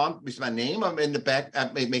in front with my name. I'm in the back.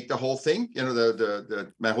 I make the whole thing.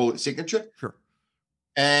 My whole signature. Sure.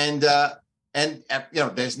 And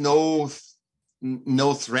there's no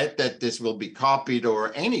threat that this will be copied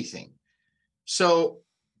or anything. So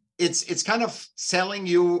it's kind of selling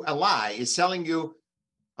you a lie. It's selling you,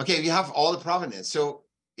 okay, you have all the provenance. So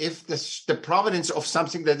if the provenance of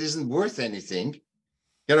something that isn't worth anything,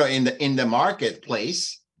 in the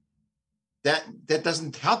marketplace, that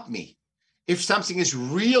doesn't help me. If something is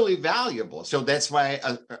really valuable, so that's why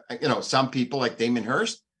some people like Damien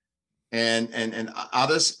Hirst and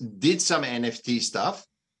others did some NFT stuff,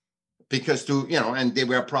 because and they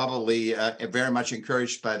were probably very much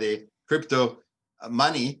encouraged by the crypto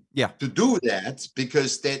money to do that,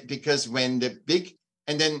 because when the big,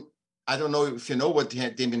 and then I don't know if you know what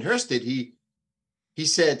Damien Hirst did. He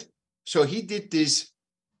said, so he did these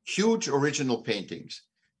huge original paintings.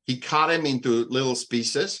 He cut them into little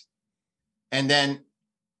pieces, and then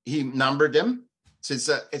he numbered them. So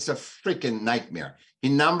it's a freaking nightmare. He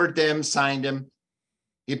numbered them, signed them.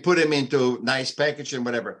 He put them into nice package and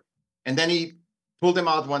whatever. And then he pulled them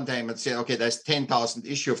out one time and said, okay, that's 10,000,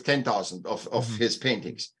 issue of 10,000 of his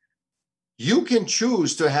paintings. You can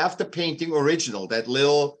choose to have the painting original, that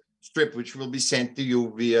little strip, which will be sent to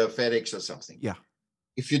you via FedEx or something. Yeah.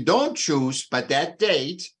 If you don't choose by that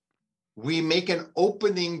date, we make an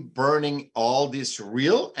opening burning all this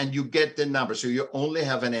real, and you get the number. So you only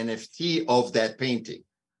have an NFT of that painting.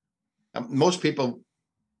 Most people,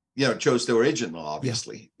 chose the original,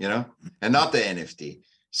 obviously, and not the NFT.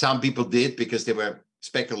 Some people did because they were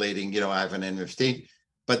speculating, I have an NFT.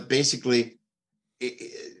 But basically,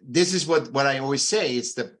 this is what I always say.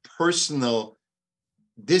 It's the personal,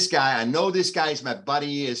 this guy, I know this guy is my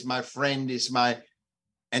buddy, is my friend,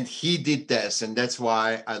 and he did this, and that's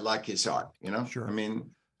why I like his art, Sure. I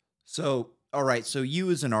mean. So, all right. So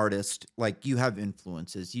you as an artist, like, you have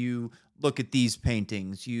influences. You look at these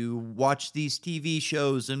paintings, you watch these TV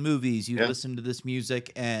shows and movies, you listen to this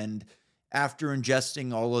music, and after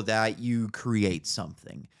ingesting all of that, you create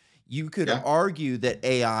something. You could argue that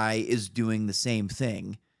AI is doing the same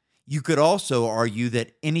thing. You could also argue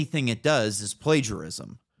that anything it does is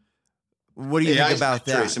plagiarism. What do you think about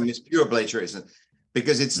that? It's pure plagiarism,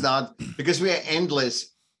 because it's not, because we are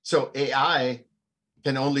endless. So AI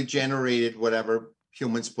can only generate whatever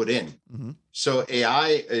humans put in. Mm-hmm. So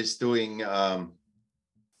AI is doing,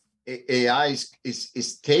 AI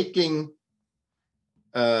is taking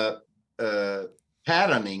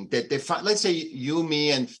patterning that they find. Let's say you,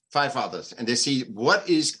 me, and 5 others, and they see what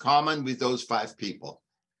is common with those 5 people,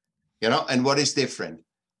 and what is different.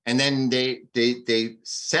 And then they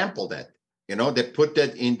sample that, they put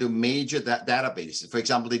that into major databases. For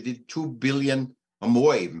example, they did 2 billion or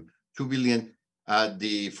more, even 2 billion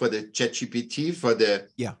for the ChatGPT, for the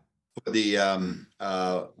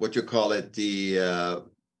what you call it, the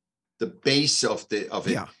base of it.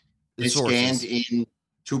 Yeah, they scanned in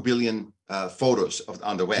 2 billion photos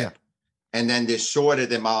on the web, and then they sorted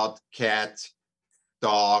them out: cat,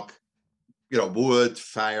 dog, wood,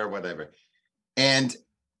 fire, whatever. And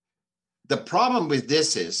the problem with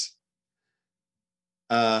this is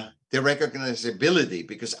the recognizability,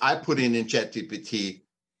 because I put in ChatGPT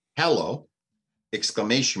 "hello!"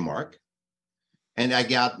 exclamation mark, and I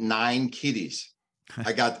got 9 kitties.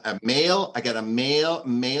 I got a male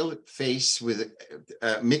face with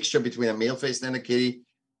a mixture between a male face and a kitty.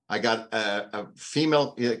 I got a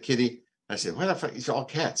female kitty. I said, what the fuck? It's all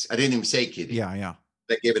cats. I didn't even say kitty. Yeah.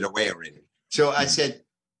 They gave it away already. So I said,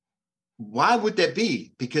 why would that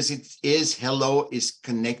be? Because it is hello is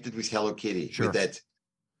connected with Hello Kitty. Sure. With that.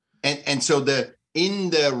 And so in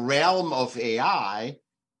the realm of AI,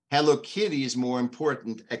 Hello Kitty is more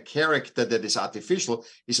important. A character that is artificial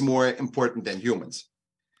is more important than humans,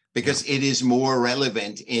 because it is more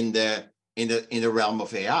relevant in the realm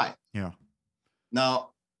of AI. Yeah. Now,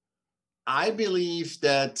 I believe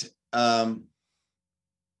that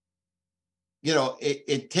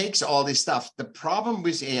it takes all this stuff. The problem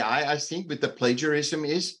with AI, I think, with the plagiarism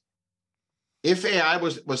is, if AI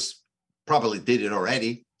was probably did it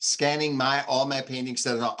already, scanning all my paintings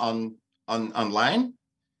that are online,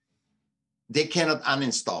 they cannot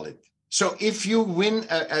uninstall it. So if you win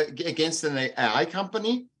against an AI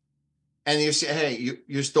company, and you say, hey,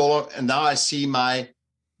 you stole it, and now I see my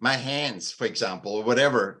hands, for example, or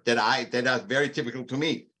whatever, that are very typical to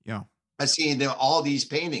me. Yeah. I see all these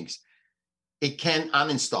paintings. It can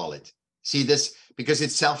uninstall it. See this, because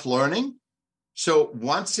it's self-learning. So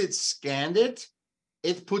once it's scanned it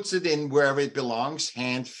puts it in wherever it belongs,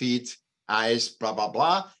 hand, feet, eyes, blah, blah,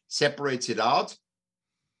 blah, separates it out.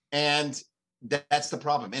 And that's the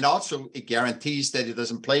problem. And also it guarantees that it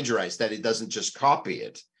doesn't plagiarize, that it doesn't just copy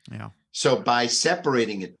it. Yeah. So by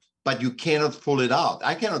separating it, but you cannot pull it out.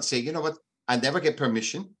 I cannot say, you know what, I never get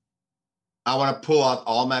permission. I want to pull out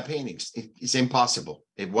all my paintings. It's impossible.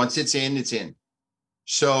 Once it's in, it's in.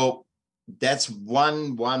 So that's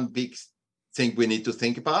one big thing we need to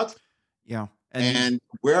think about. Yeah. And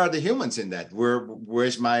where are the humans in that?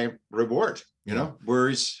 Where's my reward? You know,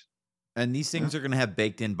 where's... And these things are going to have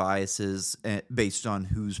baked in biases based on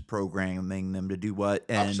who's programming them to do what.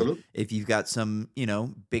 And Absolutely. if you've got some,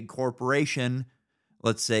 big corporation,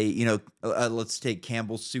 let's say, let's take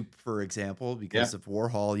Campbell's Soup, for example, because of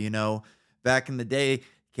Warhol, back in the day,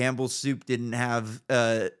 Campbell's Soup didn't have,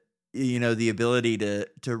 the ability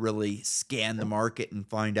to really scan the market and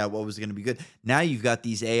find out what was going to be good. Now you've got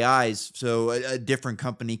these AIs. So a different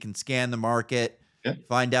company can scan the market,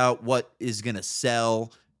 find out what is going to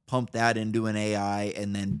sell, pump that into an AI,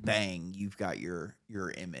 and then bang, you've got your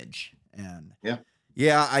image. And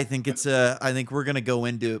I think I think we're going to go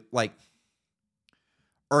into, like,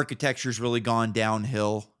 architecture's really gone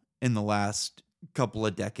downhill in the last couple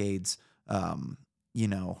of decades.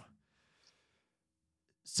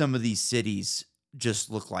 Some of these cities just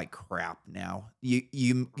look like crap now.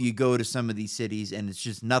 You go to some of these cities and it's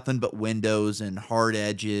just nothing but windows and hard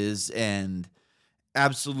edges and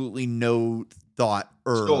absolutely no thought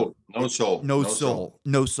or no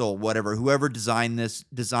soul, whatever. Whoever designed this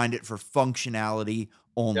designed it for functionality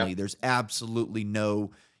only. Yep. There's absolutely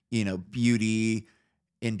no, beauty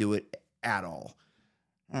into it at all.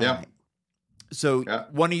 Right. So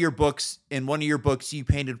one of your books, you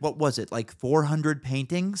painted, what was it, like 400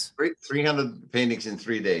 paintings? 300 paintings in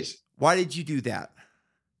 3 days. Why did you do that?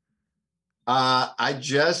 I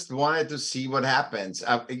just wanted to see what happens.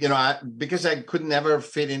 Because I could never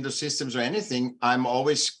fit into systems or anything, I'm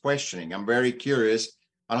always questioning. I'm very curious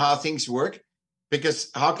on how things work,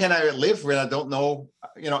 because how can I live when I don't know?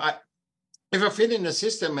 If I fit in a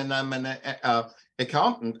system and I'm an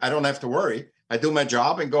accountant, I don't have to worry. I do my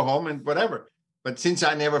job and go home and whatever. But since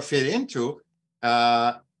I never fit into,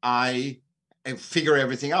 I figure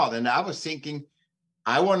everything out. And I was thinking,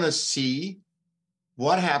 I want to see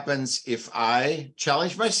what happens if I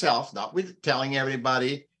challenge myself, not with telling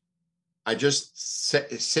everybody. I just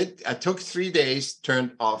sit. I took 3 days,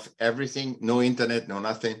 turned off everything, no internet, no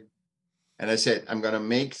nothing. And I said, I'm going to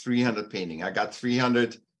make 300 painting. I got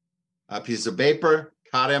 300 pieces of paper,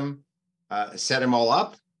 cut them, set them all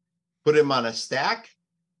up, put them on a stack,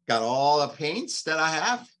 got all the paints that I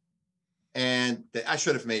have. And I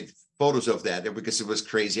should have made photos of that because it was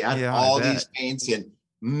crazy. I had all these paints and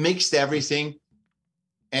mixed everything.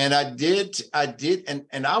 And I did.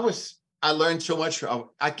 And I learned so much.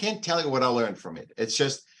 I can't tell you what I learned from it. It's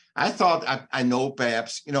just, I thought I know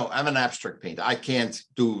perhaps, I'm an abstract painter. I can't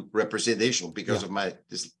do representation because of my,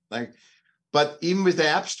 but even with the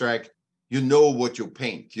abstract, you know what you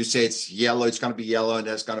paint. You say it's yellow, it's going to be yellow, and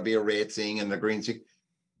there's going to be a red thing and a green thing.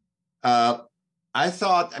 I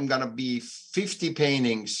thought I'm going to be 50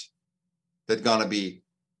 paintings that going to be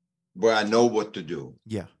where I know what to do.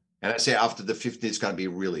 Yeah. And I say after the 50, it's going to be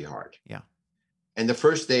really hard. Yeah. And the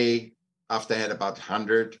first day, after I had about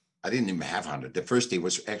 100, I didn't even have 100. The first day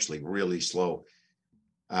was actually really slow.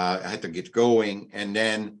 I had to get going. And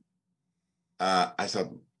then I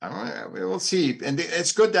thought, we'll see. And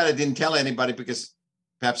it's good that I didn't tell anybody because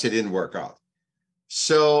perhaps it didn't work out.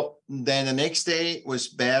 So then the next day was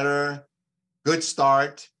better. Good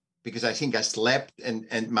start, because I think I slept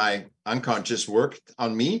and my unconscious worked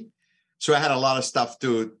on me. So I had a lot of stuff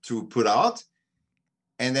to put out.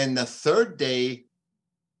 And then the third day,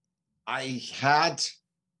 I had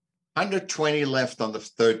 120 left on the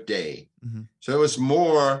third day. Mm-hmm. So it was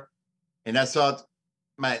more. And I thought,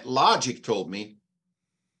 my logic told me,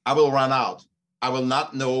 I will run out. I will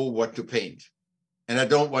not know what to paint. And I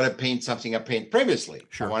don't want to paint something I painted previously.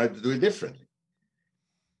 Sure. I wanted to do it differently.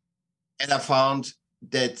 And I found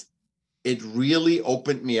that it really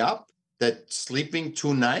opened me up, that sleeping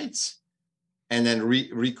 2 nights and then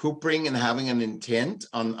recuperating and having an intent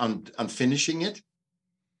on finishing it.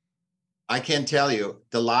 I can tell you,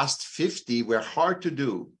 the last 50 were hard to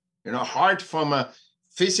do, hard from a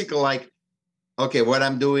physical, like, okay, what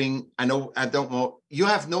I'm doing, I don't know. You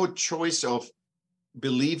have no choice of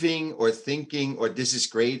believing or thinking, or this is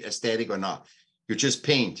great, aesthetic or not. You just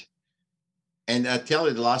paint. And I tell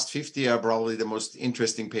you, the last 50 are probably the most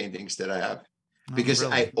interesting paintings that I have. Because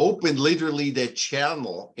really? I opened literally the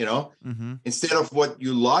channel, instead of what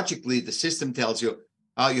you logically, the system tells you,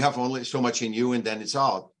 oh, you have only so much in you and then it's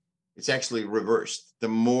out. It's actually reversed. The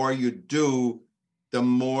more you do, the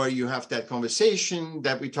more you have that conversation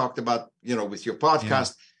that we talked about, with your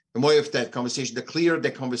podcast. The more you have that conversation, the clearer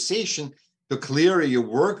the conversation, the clearer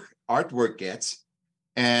your artwork gets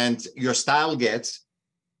and your style gets.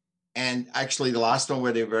 And actually the last one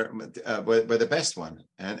were the best one.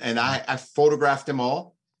 And I photographed them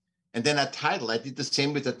all. And then I did the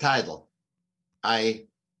same with the title. I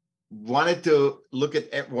wanted to look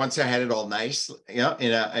at, once I had it all nice, in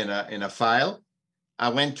a file, I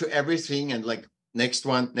went to everything and like next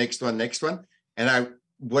one. And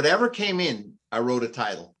whatever came in, I wrote a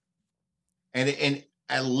title. And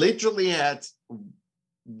I literally had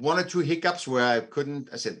 1 or 2 hiccups where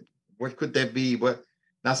I said, what could that be?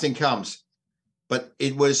 Nothing comes, but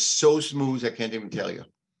it was so smooth. I can't even tell you.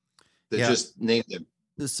 They just named them.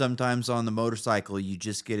 Sometimes on the motorcycle, you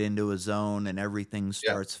just get into a zone and everything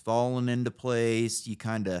starts falling into place. You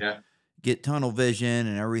kind of get tunnel vision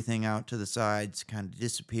and everything out to the sides kind of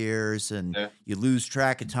disappears and you lose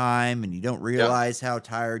track of time and you don't realize how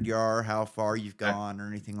tired you are, how far you've gone or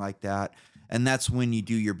anything like that. And that's when you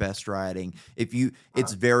do your best riding.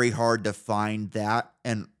 It's very hard to find that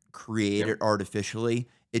and create it artificially.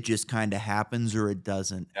 It just kind of happens or it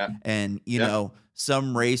doesn't. And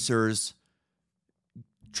some racers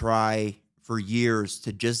try for years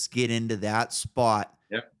to just get into that spot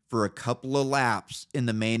for a couple of laps in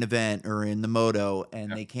the main event or in the moto,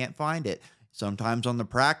 and they can't find it. Sometimes on the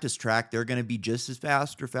practice track, they're going to be just as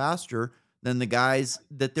fast or faster than the guys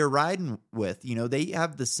that they're riding with. They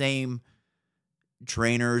have the same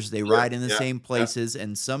trainers, they ride in the same places,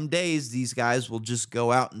 and some days these guys will just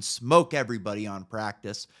go out and smoke everybody on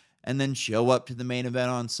practice and then show up to the main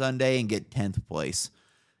event on Sunday and get 10th place.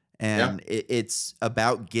 And it's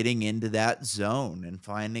about getting into that zone and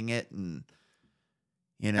finding it, and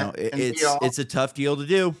it's a tough deal to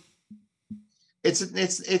do.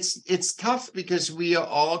 It's tough because we are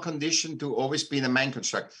all conditioned to always be in a man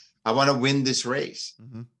construct. I want to win this race.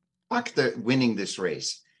 Fuck winning this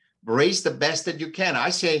race. Race the best that you can.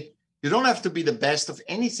 I say you don't have to be the best of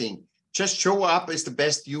anything. Just show up as the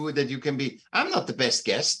best you that you can be. I'm not the best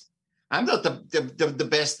guest. I'm not the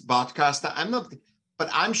best podcaster. But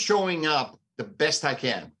I'm showing up the best I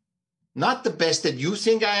can. Not the best that you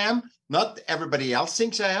think I am, not everybody else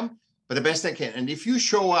thinks I am, but the best I can. And if you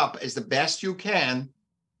show up as the best you can,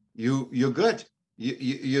 you're good.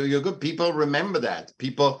 You're good. People remember that.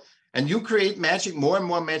 And you create more and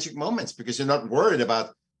more magic moments because you're not worried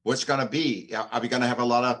about what's going to be. Are we going to have a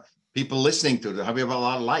lot of people listening to it? Have we have a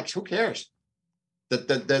lot of likes? Who cares?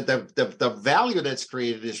 The value that's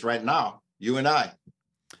created is right now, you and I.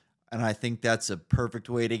 And I think that's a perfect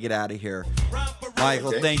way to get out of here.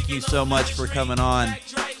 Michaell, thank you so much for coming on.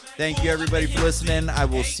 Thank you, everybody, for listening. I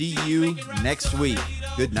will see you next week.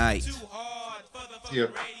 Good night. See you.